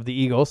 drubbing of the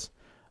Eagles,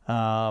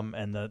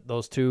 and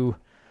those two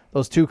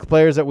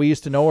players that we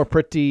used to know were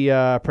pretty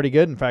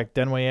good. In fact,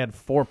 Denway had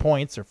 4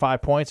 points or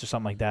 5 points or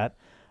something like that.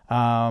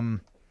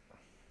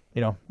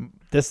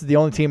 This is the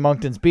only team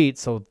Moncton's beat,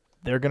 so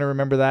they're going to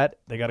remember that.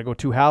 They got to go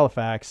to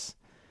Halifax.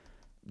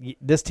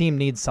 This team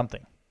needs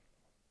something.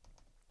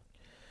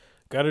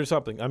 Got to do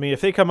something. I mean,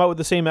 if they come out with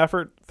the same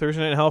effort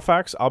Thursday night in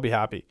Halifax, I'll be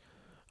happy,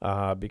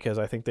 because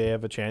I think they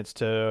have a chance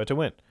to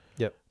win.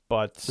 Yep.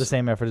 But the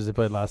same effort as they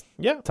played last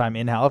time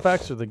in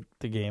Halifax, or the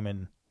game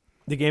in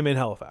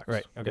Halifax.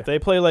 Right. Okay. If they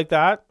play like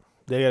that,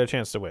 they got a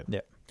chance to win. Yeah.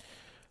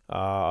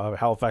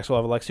 Halifax will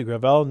have Alexi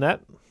Gravel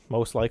net,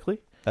 most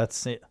likely.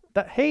 That's it.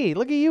 Hey,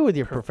 look at you with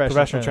your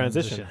professional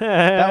transition.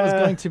 That was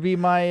going to be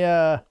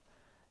my.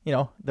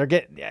 They're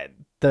getting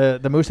the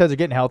Mooseheads are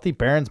getting healthy.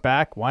 Barron's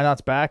back.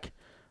 Wynot's back.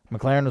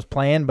 McLaren was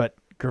playing, but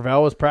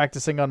Gravel was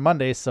practicing on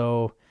Monday,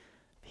 so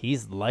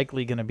he's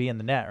likely going to be in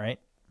the net, right?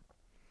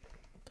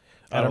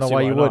 I don't know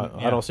why you wouldn't.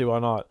 I don't see why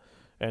not.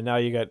 And now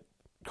you got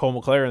Cole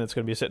McLaren that's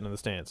going to be sitting in the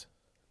stands.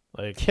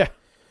 Here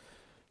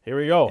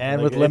we go.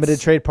 And with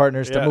limited trade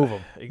partners to move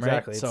them.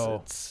 Exactly. Right?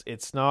 So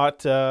it's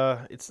not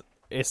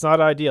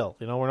ideal.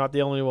 We're not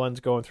the only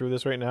ones going through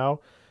this right now.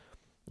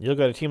 You look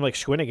at a team like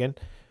Schwenningen.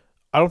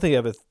 I don't think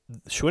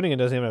Schwenningen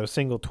doesn't even have a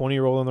single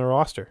 20-year-old on their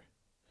roster.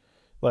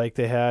 Like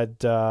they had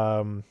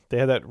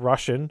that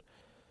Russian,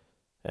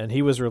 and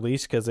he was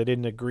released because they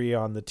didn't agree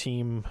on the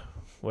team,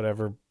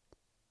 whatever,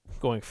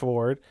 going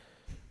forward.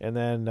 And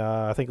then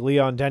I think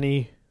Leon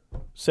Denny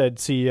said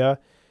see ya,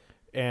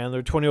 and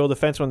their 20-year-old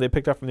defenseman they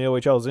picked up from the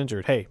OHL is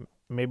injured. Hey,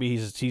 maybe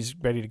he's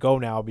ready to go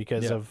now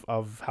because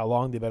of how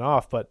long they've been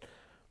off. But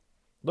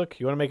look,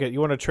 you want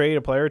to trade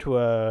a player to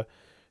a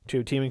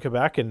team in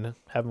Quebec and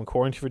have them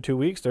quarantined for 2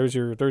 weeks. There's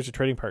your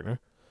trading partner.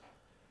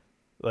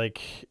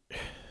 Like,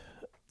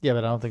 Yeah,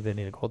 but I don't think they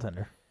need a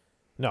goaltender.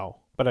 no,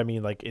 but I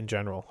mean like in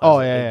general. Oh,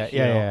 As,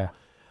 yeah.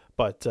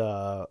 But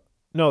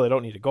no, they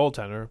don't need a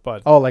goaltender.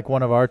 But Oh, like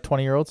one of our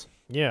 20-year-olds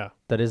yeah,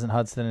 that isn't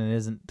Hudson and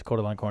isn't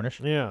Dakota Line Cornish?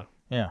 yeah,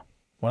 Yeah.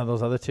 One of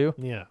those other two?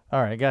 yeah.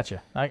 All right,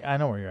 gotcha. I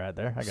know where you're at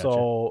there. I gotcha.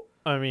 So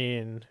I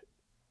mean,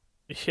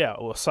 yeah,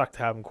 it will suck to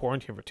have them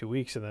quarantined for 2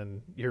 weeks, and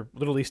then you're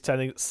literally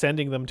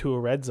sending them to a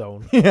red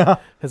zone. yeah.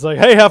 It's like,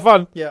 hey, have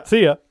fun. Yeah.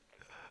 See ya.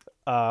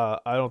 I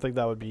don't think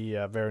that would be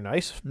very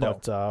nice. No.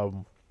 But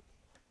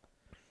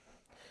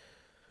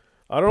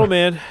I don't know,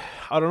 man.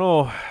 I don't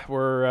know.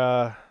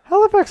 We're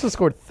Halifax has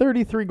scored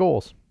 33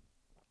 goals.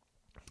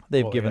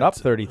 They've Well, given yeah, up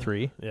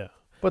 33, yeah,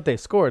 but they've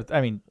scored.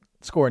 I mean,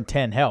 scoring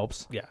 10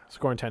 helps, yeah.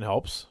 Scoring 10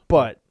 helps.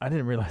 but I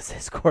didn't realize they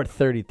scored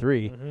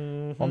 33.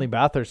 Mm-hmm. Only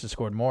Bathurst has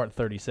scored more at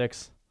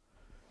 36.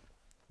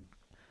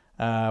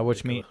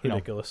 Which means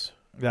ridiculous.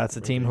 that's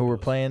a team who we're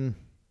Ridiculous. playing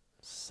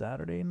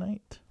Saturday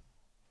night.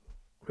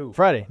 Who?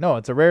 Friday. No,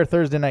 it's a rare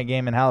Thursday night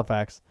game in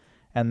Halifax,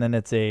 and then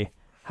it's a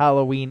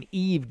Halloween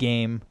Eve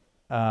game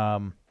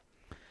up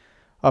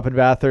in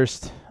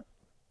Bathurst.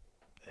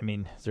 I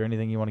mean, is there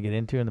anything you want to get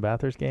into in the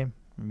Bathurst game?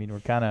 I mean, we're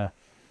kind of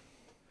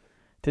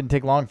didn't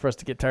take long for us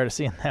to get tired of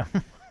seeing them.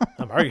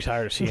 I'm already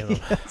tired of seeing them.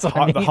 That's what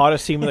I The mean.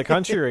 hottest team in the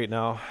country right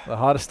now. The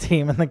hottest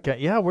team in the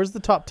yeah. Where's the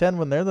top 10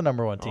 when they're the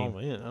number one Oh team?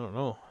 man, I don't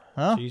know.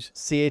 Huh? Jeez.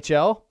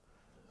 CHL.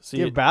 See,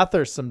 Give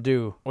Bathurst some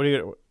due. what do you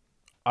get?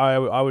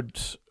 I would,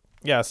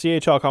 yeah.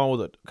 CHL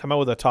come out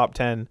with a top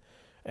 10,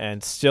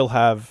 and still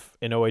have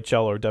an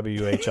OHL or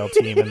WHL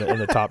team in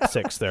the top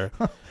 6 there.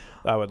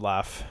 I would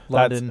laugh.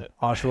 London,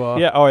 Oshawa.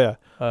 Yeah. Oh yeah.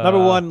 Number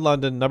Uh, 1,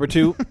 London. Number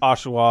 2,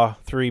 Oshawa.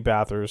 3,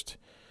 Bathurst.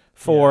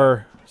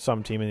 4,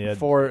 some team in the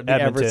For the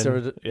Edmonton.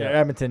 Everett, Yeah.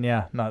 Edmonton,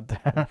 yeah, not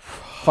there.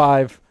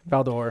 5,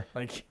 Val-d'Or.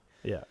 Like,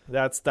 Yeah,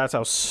 that's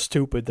how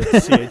stupid the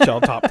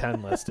CHL top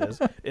 10 list is,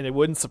 and it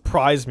wouldn't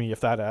surprise me if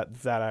that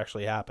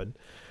actually happened.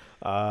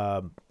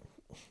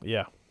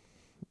 Yeah,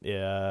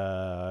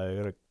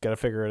 I gotta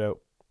figure it out.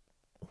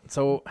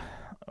 so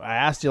I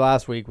asked you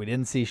last week. We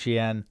didn't see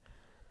Sheehan.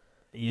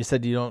 You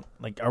said you don't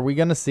like. Are we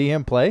going to see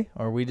him play?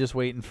 Or are we just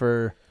waiting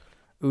for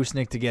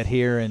Usnik to get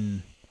here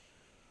and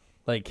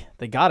like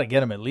they got to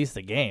get him at least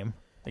a game?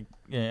 Like,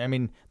 I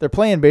mean, they're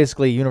playing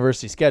basically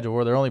university schedule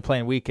where they're only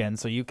playing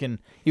weekends, so you can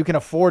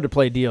afford to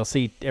play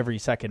DLC every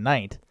second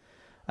night.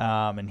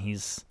 And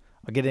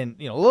I'll get in,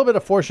 a little bit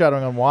of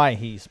foreshadowing on why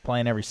he's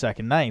playing every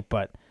second night,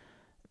 but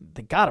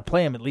they got to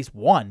play him at least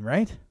one,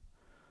 right?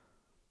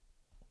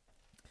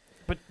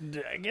 But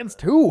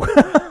against who?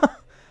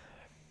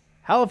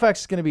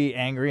 Halifax is going to be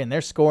angry, and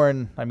they're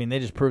scoring. I mean, they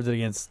just proved it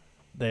against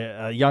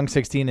the young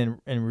 16 in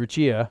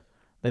Ruchia.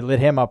 They lit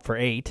him up for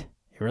 8.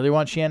 You really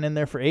want Sheehan in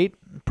there for 8?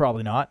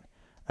 Probably not.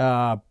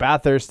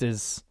 Bathurst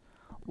is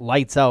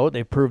lights out.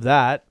 They proved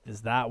that.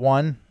 Is that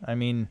one? I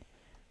mean,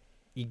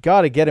 you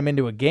got to get him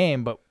into a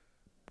game, but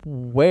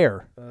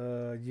where?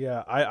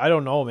 Yeah, I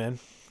don't know, man.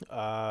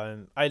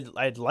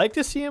 I'd like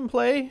to see him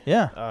play.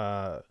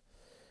 Yeah.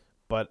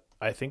 But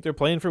I think they're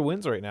playing for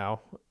wins right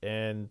now,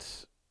 and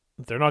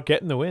they're not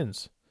getting the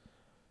wins.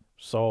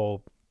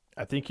 So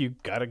I think you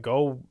gotta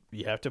go.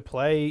 You have to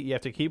play. You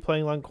have to keep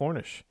playing Lund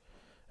Cornish,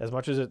 as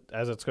much as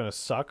it's gonna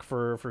suck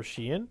for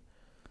Sheehan.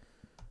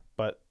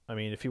 But I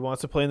mean, if he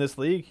wants to play in this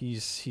league,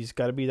 he's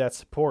got to be that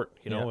support.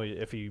 You know,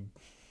 if he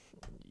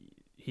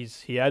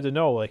had to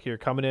know, like, you're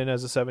coming in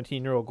as a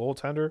 17-year-old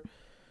goaltender.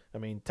 I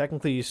mean,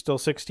 technically he's still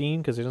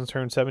 16 because he doesn't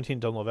turn 17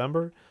 until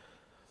November.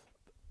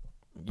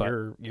 But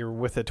you're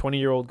with a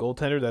 20-year-old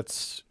goaltender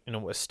that's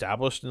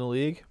established in the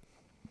league.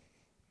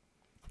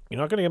 You're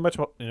not going to get much.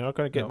 You're not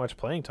going to get much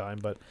playing time.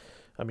 But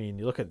I mean,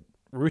 you look at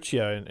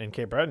Ruchia and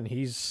Cape Breton.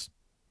 He's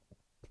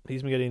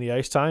been getting the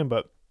ice time,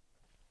 but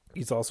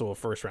he's also a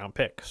first-round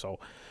pick. So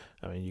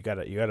I mean, you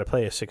gotta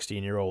play a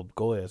 16-year-old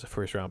goalie as a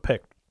first-round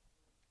pick.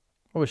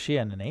 What was she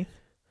in an 8th?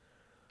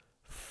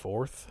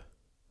 4th.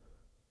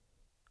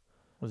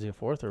 Was he a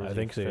 4th or was I he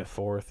think a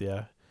so. 5th? 4th.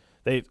 Yeah.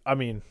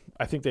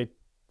 I think they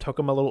took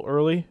him a little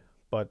early,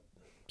 but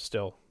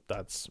still,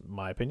 that's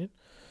my opinion.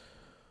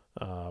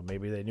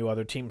 Maybe they knew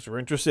other teams were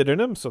interested in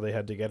him, so they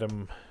had to get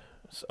him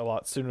a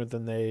lot sooner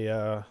than they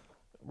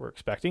were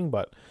expecting.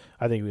 But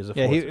I think he was a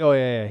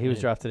 4th. He was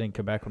drafted in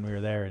Quebec when we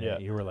were there,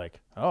 and you were like,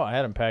 "Oh, I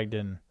had him pegged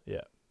in."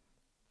 Yeah.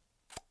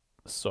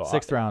 So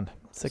 6th round.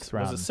 6th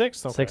round. Was it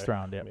 6th? Okay. 6th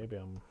round. Yeah. Maybe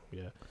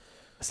yeah.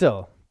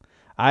 Still,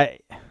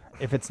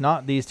 if it's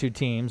not these two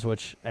teams,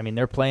 which I mean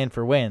they're playing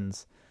for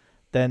wins,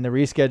 Then the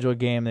rescheduled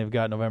game, they've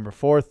got November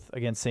 4th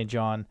against St.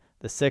 John,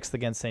 the 6th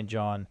against St.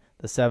 John,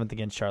 the 7th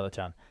against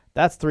Charlottetown.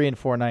 That's 3 and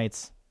 4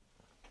 nights.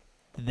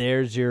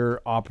 There's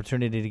your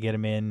opportunity to get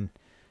him in,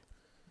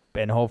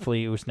 and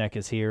hopefully Usnek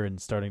is here and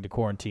starting to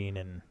quarantine,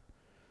 and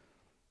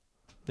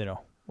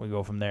we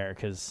go from there,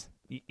 because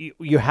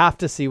you have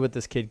to see what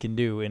this kid can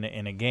do in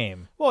a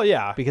game. Well,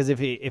 yeah, Because if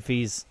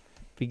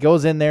he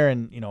goes in there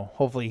and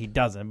hopefully he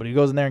doesn't, but he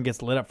goes in there and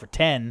gets lit up for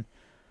 10,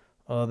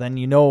 then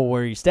you know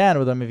where you stand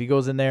with him. If he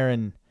goes in there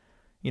and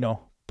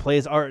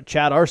plays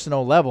Chad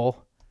Arsenault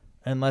level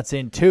and lets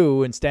in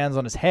 2 and stands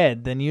on his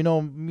head, then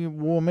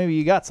maybe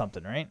you got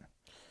something, right?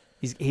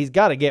 He's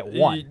got to get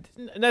 1.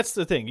 And that's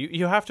the thing.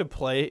 You have to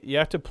play. You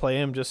have to play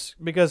him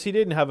just because he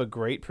didn't have a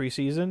great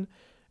preseason,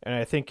 and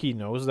I think he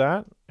knows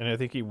that, and I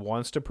think he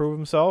wants to prove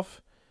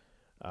himself.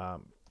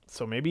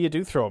 So maybe you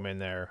do throw him in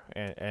there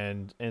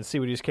and see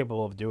what he's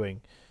capable of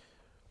doing.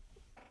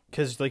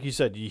 Because, like you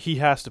said, he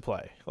has to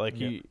play. Like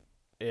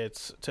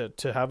it's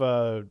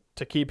to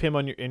keep him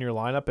in your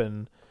lineup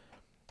and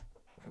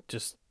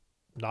just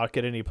not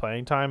get any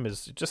playing time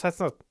it's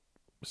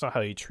not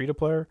how you treat a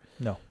player.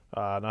 No.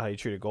 Not how you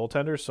treat a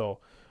goaltender. So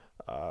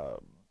I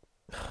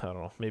don't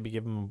know. Maybe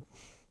give him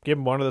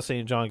one of the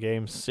St. John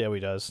games. See how he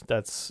does.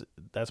 That's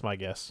my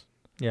guess.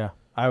 Yeah,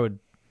 I would.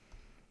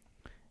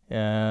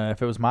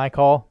 If it was my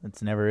call,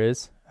 it never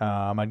is.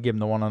 I'd give him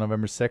the one on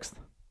November 6th.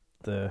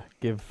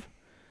 Give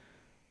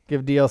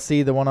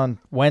DLC the one on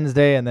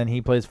Wednesday, and then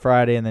he plays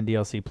Friday, and then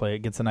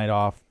DLC gets a night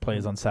off,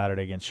 plays on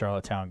Saturday against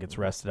Charlottetown, gets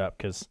rested up.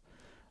 Because,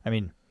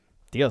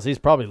 DLC's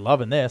probably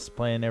loving this,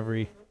 playing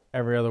every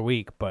other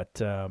week.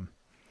 But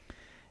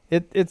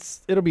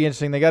it'll be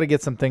interesting. They got to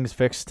get some things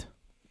fixed.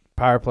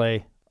 Power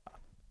play,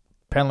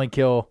 penalty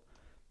kill.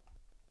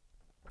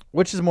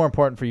 Which is more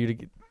important for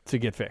you to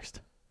get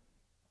fixed?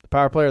 The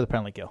power play or the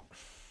penalty kill?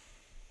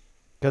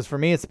 Because for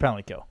me, it's the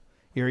penalty kill.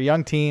 You're a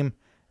young team.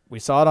 We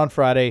saw it on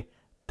Friday.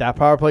 That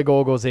power play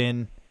goal goes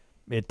in.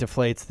 It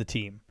deflates the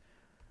team.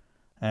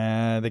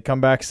 They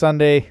come back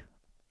Saturday,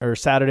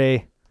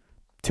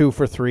 2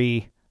 for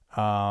 3.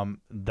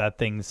 That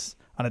thing's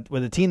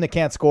with a team that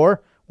can't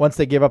score. Once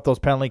they give up those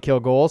penalty kill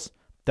goals,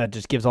 that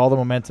just gives all the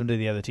momentum to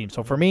the other team.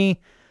 So for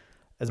me,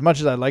 as much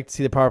as I'd like to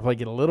see the power play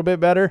get a little bit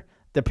better,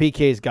 the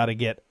PK's got to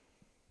get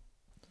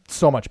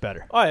so much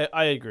better.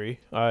 I agree.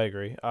 I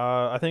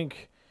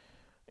think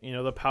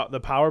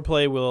the power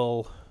play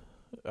will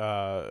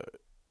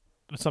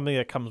something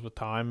that comes with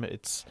time.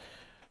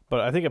 But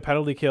I think a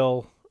penalty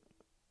kill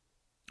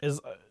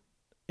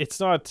it's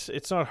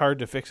not hard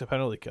to fix a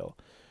penalty kill,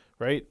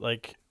 right?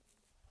 Like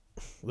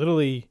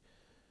literally,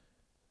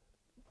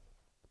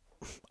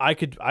 I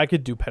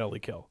could do penalty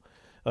kill.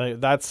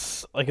 Like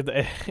that's like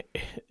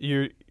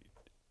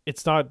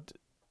it's not.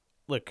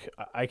 Look,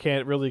 I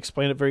can't really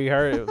explain it very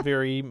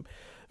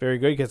very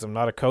good because I'm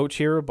not a coach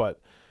here. But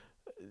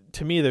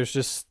to me,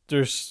 there's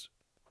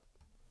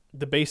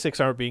the basics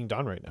aren't being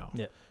done right now.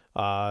 Yeah.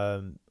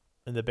 And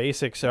the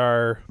basics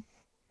are,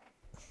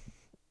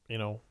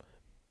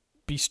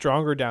 be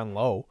stronger down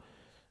low.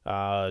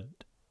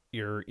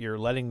 You're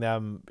letting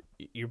them.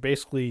 You're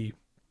basically,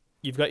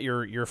 you've got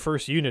your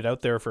first unit out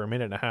there for a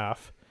minute and a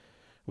half,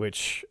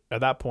 which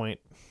at that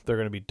point they're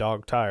going to be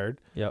dog tired.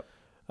 Yep.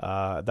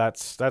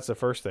 That's the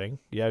first thing.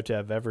 You have to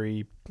have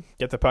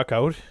get the puck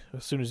out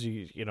as soon as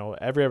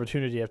every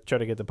opportunity you have to try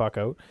to get the puck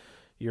out.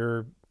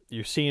 You're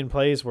seeing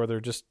plays where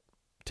they're just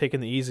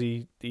taking the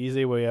easy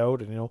way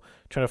out and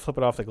trying to flip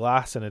it off the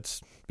glass, and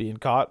it's being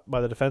caught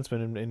by the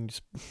defenseman and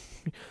just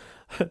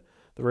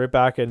they're right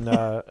back in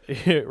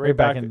right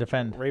back in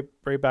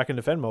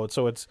defend mode.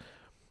 So it's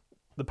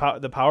the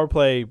power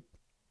play.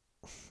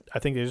 I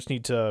think they just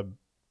need to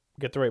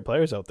get the right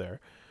players out there.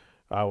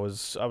 I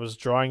was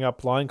drawing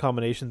up line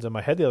combinations in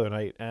my head the other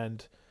night,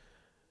 and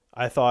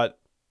I thought,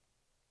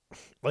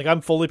 like,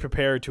 I'm fully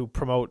prepared to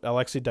promote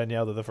Alexei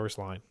Daniel to the first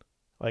line.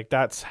 Like,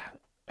 that's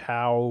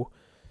how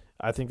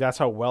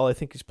well I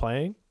think he's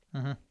playing.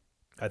 Mm-hmm.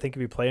 I think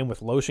if you play him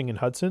with Loshing and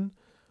Hudson,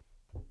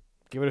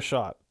 give it a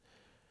shot,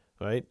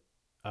 right?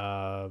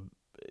 At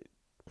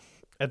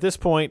this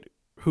point,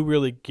 who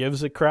really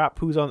gives a crap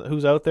who's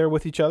out there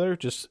with each other?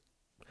 Just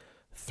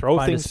throw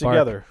things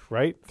together,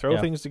 right?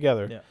 Throw things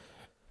together. Yeah.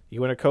 You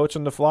want to coach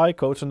on the fly?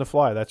 Coach on the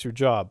fly. That's your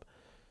job.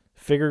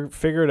 Figure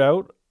it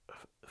out.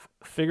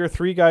 Figure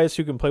 3 guys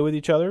who can play with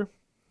each other.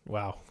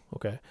 Wow.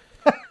 Okay.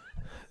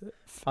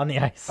 On the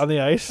ice.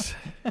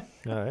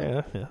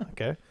 Yeah.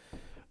 Okay.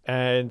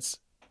 And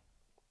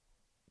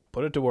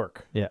put it to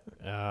work. Yeah.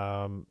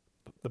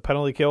 The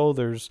penalty kill.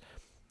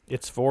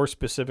 It's for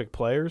specific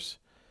players.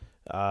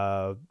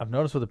 I've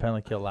noticed with the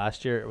penalty kill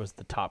last year, it was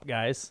the top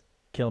guys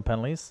killing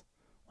penalties.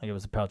 Like it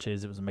was the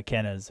Pelches, it was the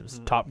McKennas, it was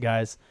the top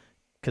guys.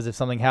 Because if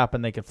something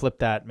happened, they could flip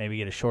that, maybe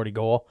get a shorty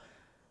goal.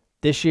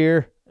 This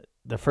year,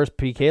 the first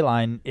PK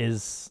line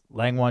is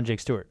Langwan, Jake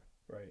Stewart.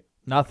 Right.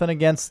 Nothing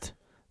against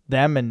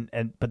them,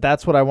 but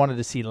that's what I wanted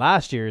to see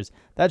last year. Is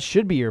that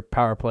should be your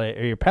power play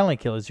or your penalty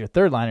kill is your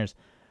third liners.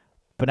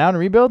 But now in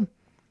rebuild,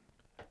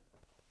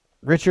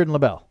 Richard and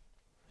LaBelle.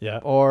 Yeah.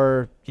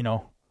 Or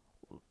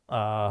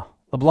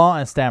LeBlanc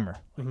and Stammer,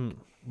 Mm-hmm.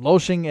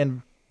 Loshing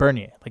and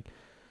Bernier. Like,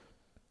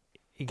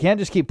 you can't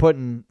just keep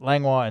putting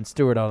Langlois and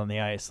Stewart out on the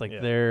ice. Like,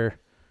 they're...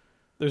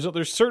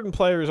 There's certain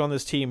players on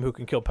this team who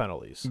can kill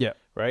penalties. Yeah.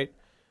 Right?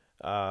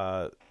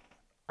 I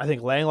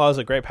think Langlois is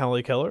a great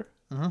penalty killer.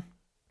 Mm-hmm.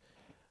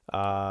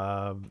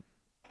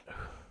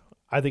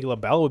 I think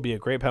LaBelle would be a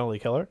great penalty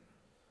killer.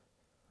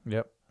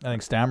 Yep. I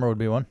think Stammer would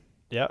be one.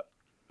 Yeah.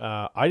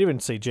 I'd even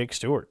say Jake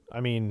Stewart. I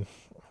mean,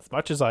 as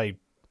much as I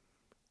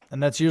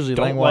And that's usually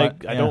don't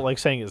Langlois. I don't like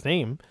saying his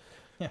name.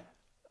 Yeah.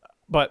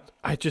 But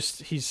I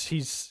just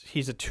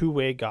he's a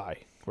two-way guy,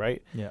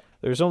 right? Yeah.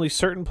 There's only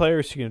certain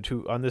players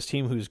on this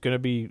team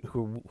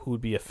who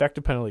would be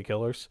effective penalty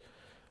killers.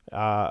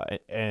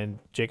 And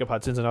Jacob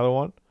Hudson's another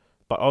one.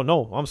 But oh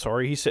no, I'm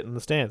sorry, he's sitting in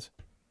the stands.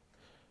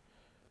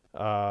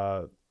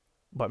 But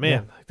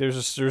man,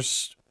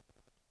 there's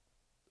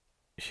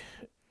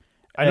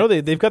I know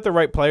they've got the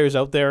right players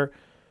out there,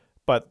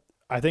 but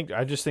I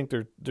just think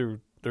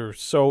they're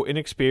so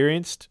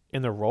inexperienced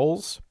in their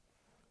roles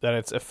that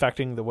it's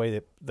affecting the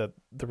way that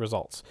the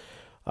results.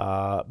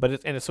 So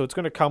it's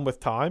going to come with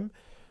time.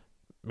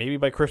 Maybe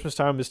by Christmas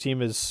time, this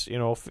team is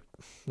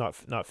not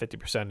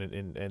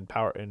 50% in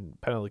power in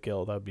penalty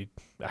kill. That would be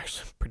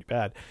actually pretty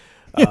bad.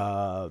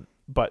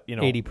 But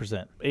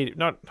 80%. 80.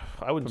 Not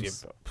I wouldn't give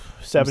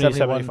 70,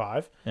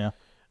 75. Yeah.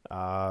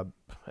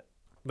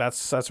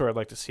 That's where I'd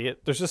like to see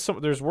it.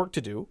 There's work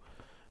to do,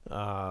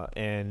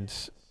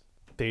 and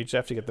they just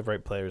have to get the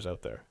right players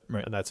out there,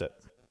 right? And that's it.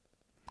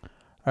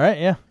 All right,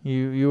 yeah,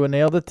 you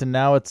nailed it, and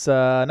now it's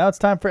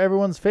time for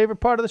everyone's favorite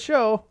part of the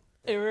show.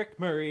 Eric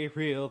Murray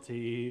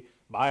Realty,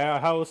 buy a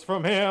house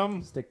from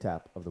him. Stick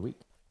tap of the week.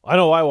 I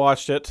know I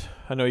watched it.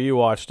 I know you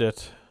watched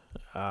it.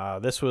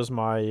 This was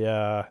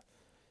my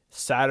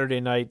Saturday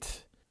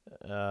night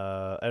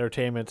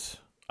entertainment.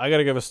 I got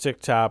to give a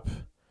stick tap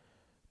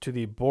to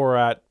the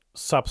Borat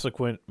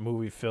subsequent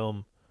movie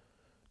film,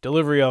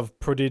 delivery of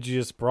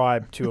prodigious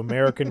bribe to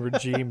American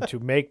regime to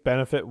make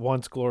benefit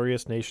once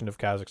glorious nation of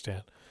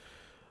Kazakhstan.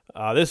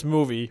 This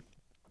movie,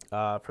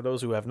 for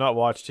those who have not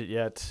watched it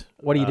yet,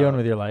 what are you doing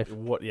with your life?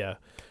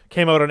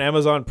 Came out on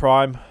Amazon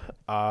Prime,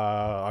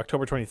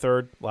 October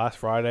 23rd, last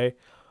Friday.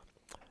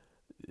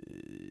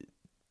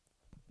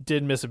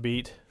 Didn't miss a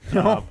beat.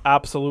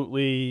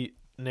 Absolutely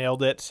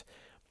nailed it.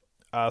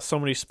 So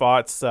many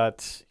spots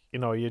that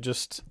you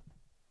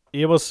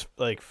almost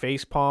like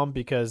face palm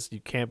because you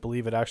can't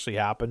believe it actually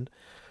happened.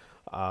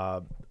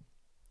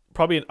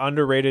 Probably an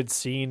underrated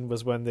scene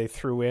was when they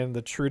threw in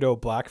the Trudeau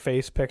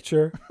blackface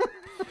picture.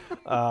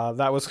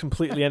 That was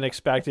completely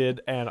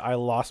unexpected, and I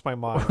lost my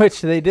mind.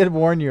 Which they did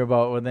warn you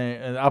about when they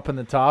up in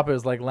the top. It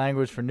was like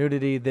language for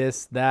nudity,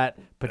 this, that,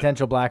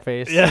 potential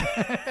blackface. Yeah.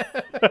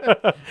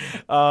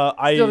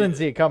 I still didn't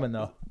see it coming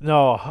though.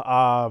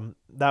 No,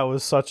 that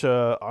was such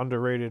a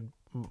underrated.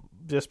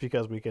 Just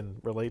because we can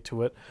relate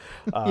to it,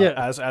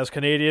 as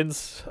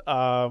Canadians.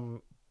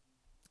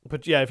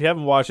 But yeah, if you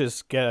haven't watched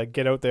this,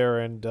 get out there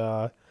and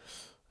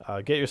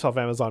get yourself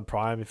Amazon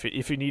Prime.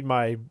 If you need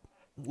my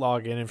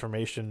login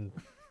information,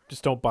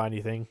 just don't buy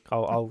anything.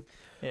 I'll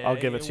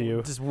give it to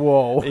you. Just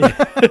whoa.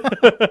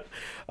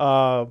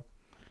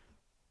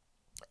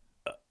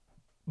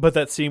 But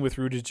that scene with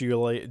Rudy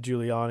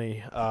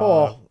Giuliani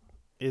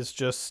is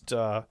just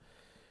I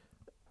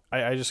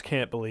just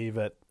can't believe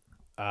it.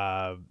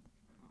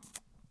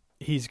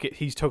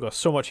 He's took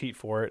so much heat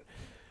for it,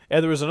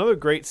 and there was another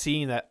great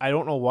scene that I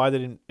don't know why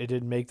it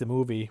didn't make the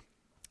movie,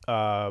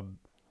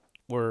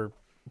 where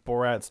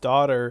Borat's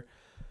daughter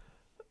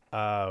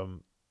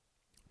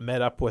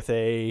met up with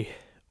a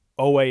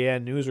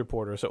OAN news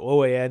reporter. So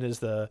OAN is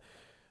the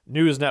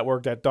news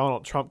network that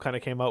Donald Trump kind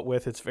of came out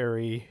with. It's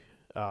very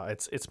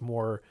it's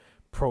more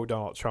pro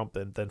Donald Trump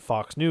than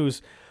Fox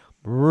News.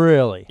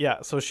 Really? Yeah.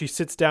 So she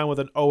sits down with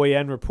an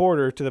OAN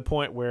reporter to the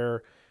point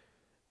where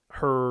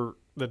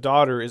the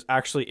daughter is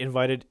actually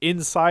invited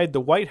inside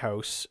the White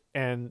House,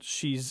 and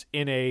she's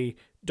in a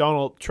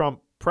Donald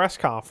Trump press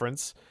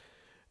conference,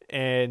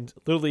 and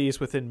literally is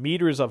within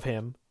meters of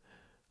him.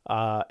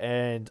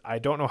 And I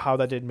don't know how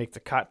that didn't make the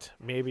cut.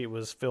 Maybe it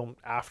was filmed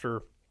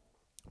after,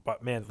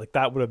 but man, like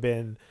that would have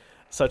been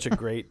such a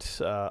great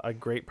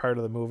part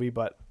of the movie.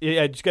 But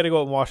yeah, just got to go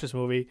out and watch this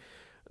movie.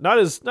 Not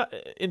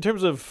in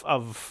terms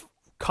of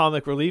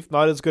comic relief,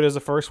 not as good as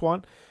the first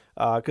one,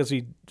 because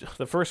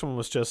the first one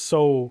was just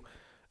so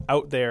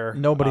out there.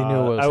 Nobody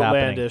knew what was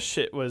outlandish.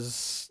 happening. It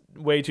was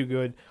way too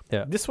good.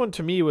 Yeah. This one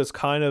to me was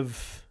kind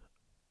of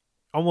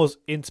almost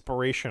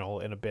inspirational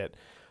in a bit,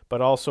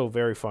 but also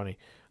very funny.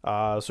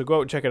 So go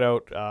out and check it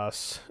out.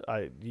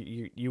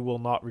 You will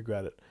not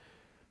regret it.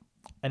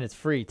 And it's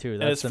free too.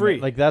 And it's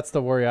free. Like that's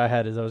the worry I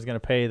had, is I was going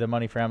to pay the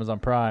money for Amazon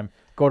Prime,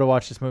 go to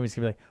watch this movie, it's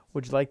going to be like,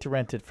 would you like to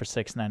rent it for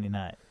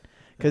 $6.99?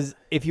 Because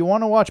if you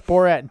want to watch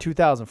Borat in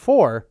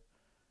 2004,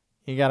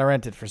 you got to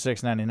rent it for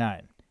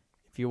 $6.99.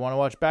 If you want to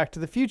watch Back to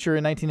the Future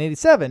in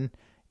 1987,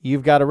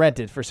 you've got to rent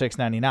it for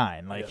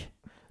 $6.99.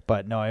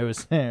 But no, it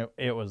was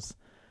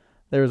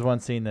there was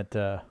one scene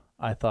that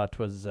I thought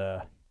was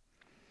in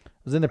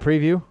the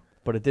preview,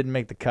 but it didn't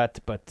make the cut.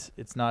 But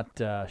it's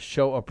not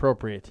show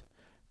appropriate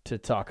to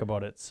talk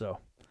about it. So,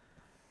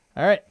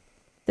 all right.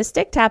 The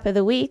Stick Tap of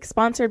the Week,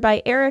 sponsored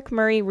by Eric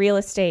Murray Real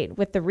Estate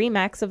with the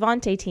RE/MAX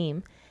Avante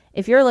team.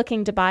 If you're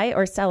looking to buy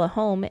or sell a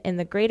home in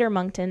the Greater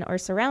Moncton or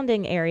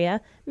surrounding area,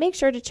 make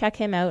sure to check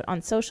him out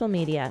on social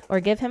media or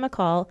give him a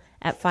call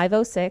at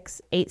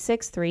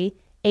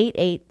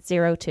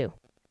 506-863-8802.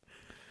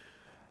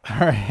 All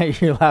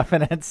right, you're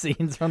laughing at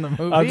scenes from the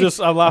movie.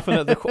 I'm laughing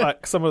at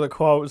some of the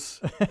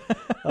quotes.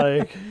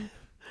 Like,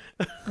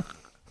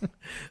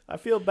 I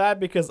feel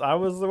bad because I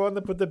was the one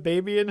that put the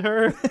baby in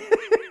her.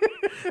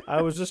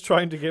 I was just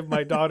trying to give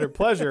my daughter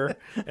pleasure,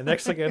 and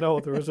next thing I know,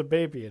 there was a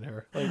baby in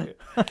her. Like,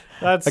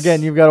 that's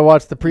Again, you've got to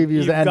watch the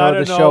previews and end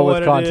of the show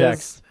with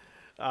context.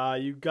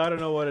 You got to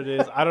know what it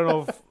is. I don't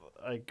know if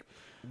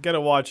got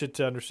to watch it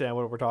to understand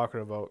what we're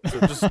talking about. So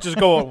just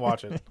go out and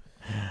watch it.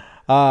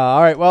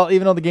 All right. Well,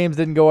 even though the games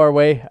didn't go our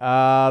way,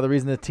 the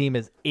reason the team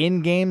is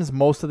in games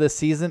most of this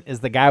season is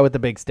the guy with the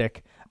big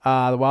stick.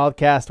 The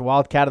Wildcat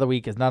of the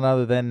Week is none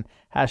other than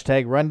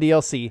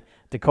 #RunDLC,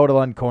 Dakota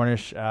Lund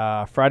Cornish.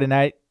 Friday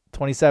night,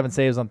 27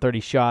 saves on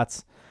 30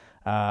 shots.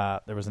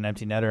 There was an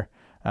empty netter,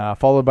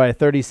 followed by a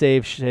 30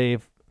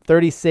 save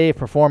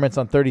performance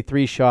on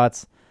 33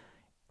 shots.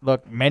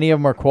 Look, many of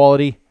them are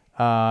quality,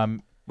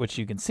 which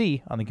you can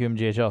see on the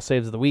QMJHL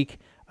Saves of the Week.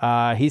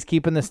 He's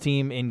keeping this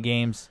team in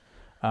games.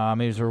 He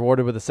was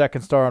rewarded with a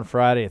 2nd star on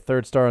Friday, a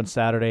 3rd star on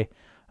Saturday.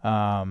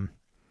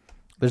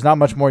 There's not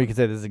much more you can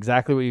say. This is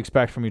exactly what you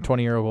expect from your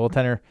 20-year-old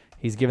goaltender.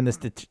 He's given this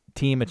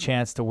team a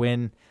chance to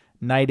win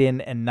night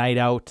in and night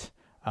out.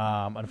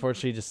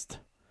 Unfortunately, just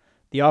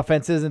the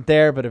offense isn't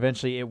there, but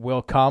eventually it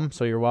will come.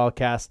 So your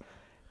Wildcat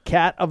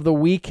Cat of the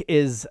Week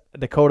is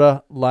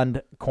Dakota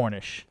Lund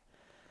Cornish.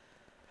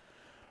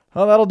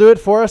 Well, that'll do it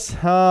for us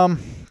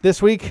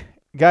this week.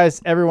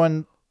 Guys,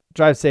 everyone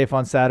drive safe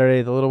on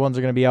Saturday. The little ones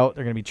are going to be out.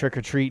 They're going to be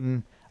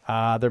trick-or-treating.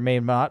 There may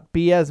not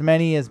be as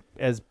many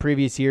as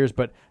previous years,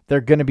 but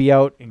they're going to be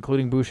out,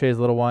 including Boucher's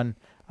little one.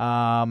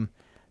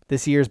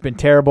 This year's been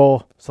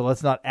terrible, so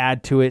let's not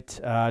add to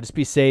it. Just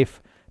be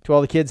safe. To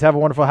all the kids, have a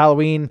wonderful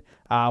Halloween.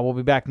 We'll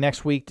be back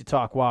next week to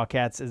talk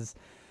Wildcats.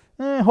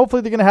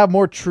 Hopefully they're going to have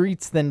more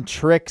treats than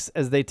tricks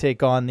as they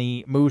take on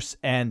the Moose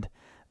and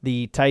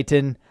the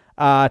Titan.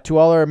 To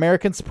all our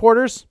American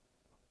supporters,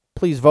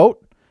 please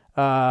vote.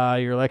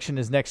 Your election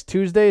is next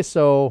Tuesday,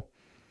 so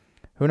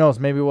who knows?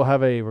 Maybe we'll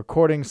have a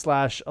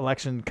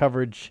recording/election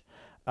coverage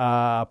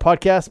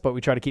podcast, but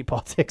we try to keep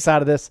politics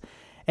out of this.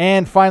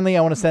 And finally,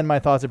 I want to send my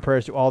thoughts and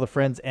prayers to all the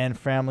friends and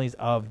families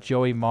of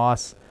Joey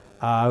Moss,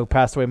 who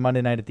passed away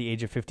Monday night at the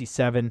age of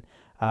 57.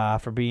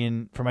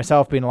 For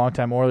myself, being a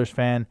longtime Oilers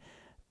fan,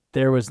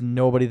 there was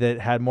nobody that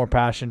had more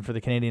passion for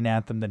the Canadian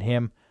anthem than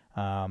him.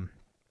 I'll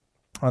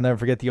never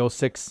forget the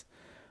 06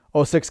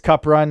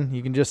 Cup run.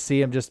 You can just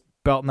see him just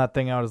belting that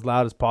thing out as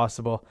loud as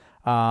possible.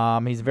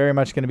 He's very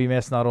much going to be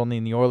missed, not only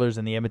in the Oilers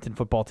and the Edmonton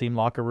football team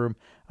locker room.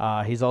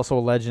 He's also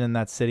a legend in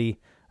that city.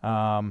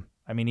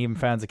 Even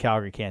fans of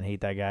Calgary can't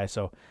hate that guy.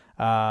 So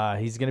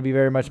he's going to be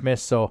very much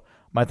missed. So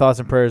my thoughts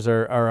and prayers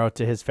are out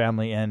to his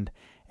family and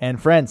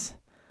friends.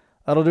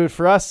 That'll do it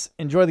for us.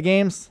 Enjoy the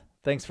games.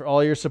 Thanks for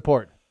all your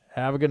support.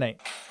 Have a good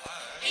night.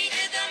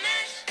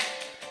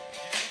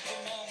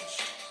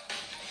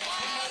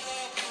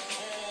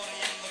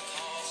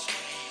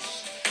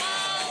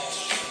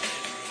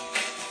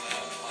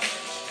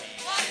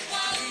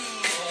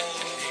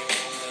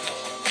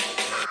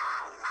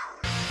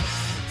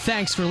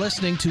 Thanks for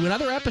listening to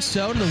another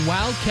episode of the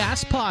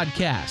Wildcast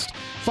Podcast.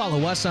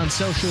 Follow us on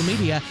social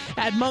media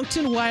at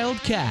Moncton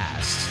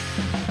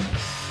Wildcast.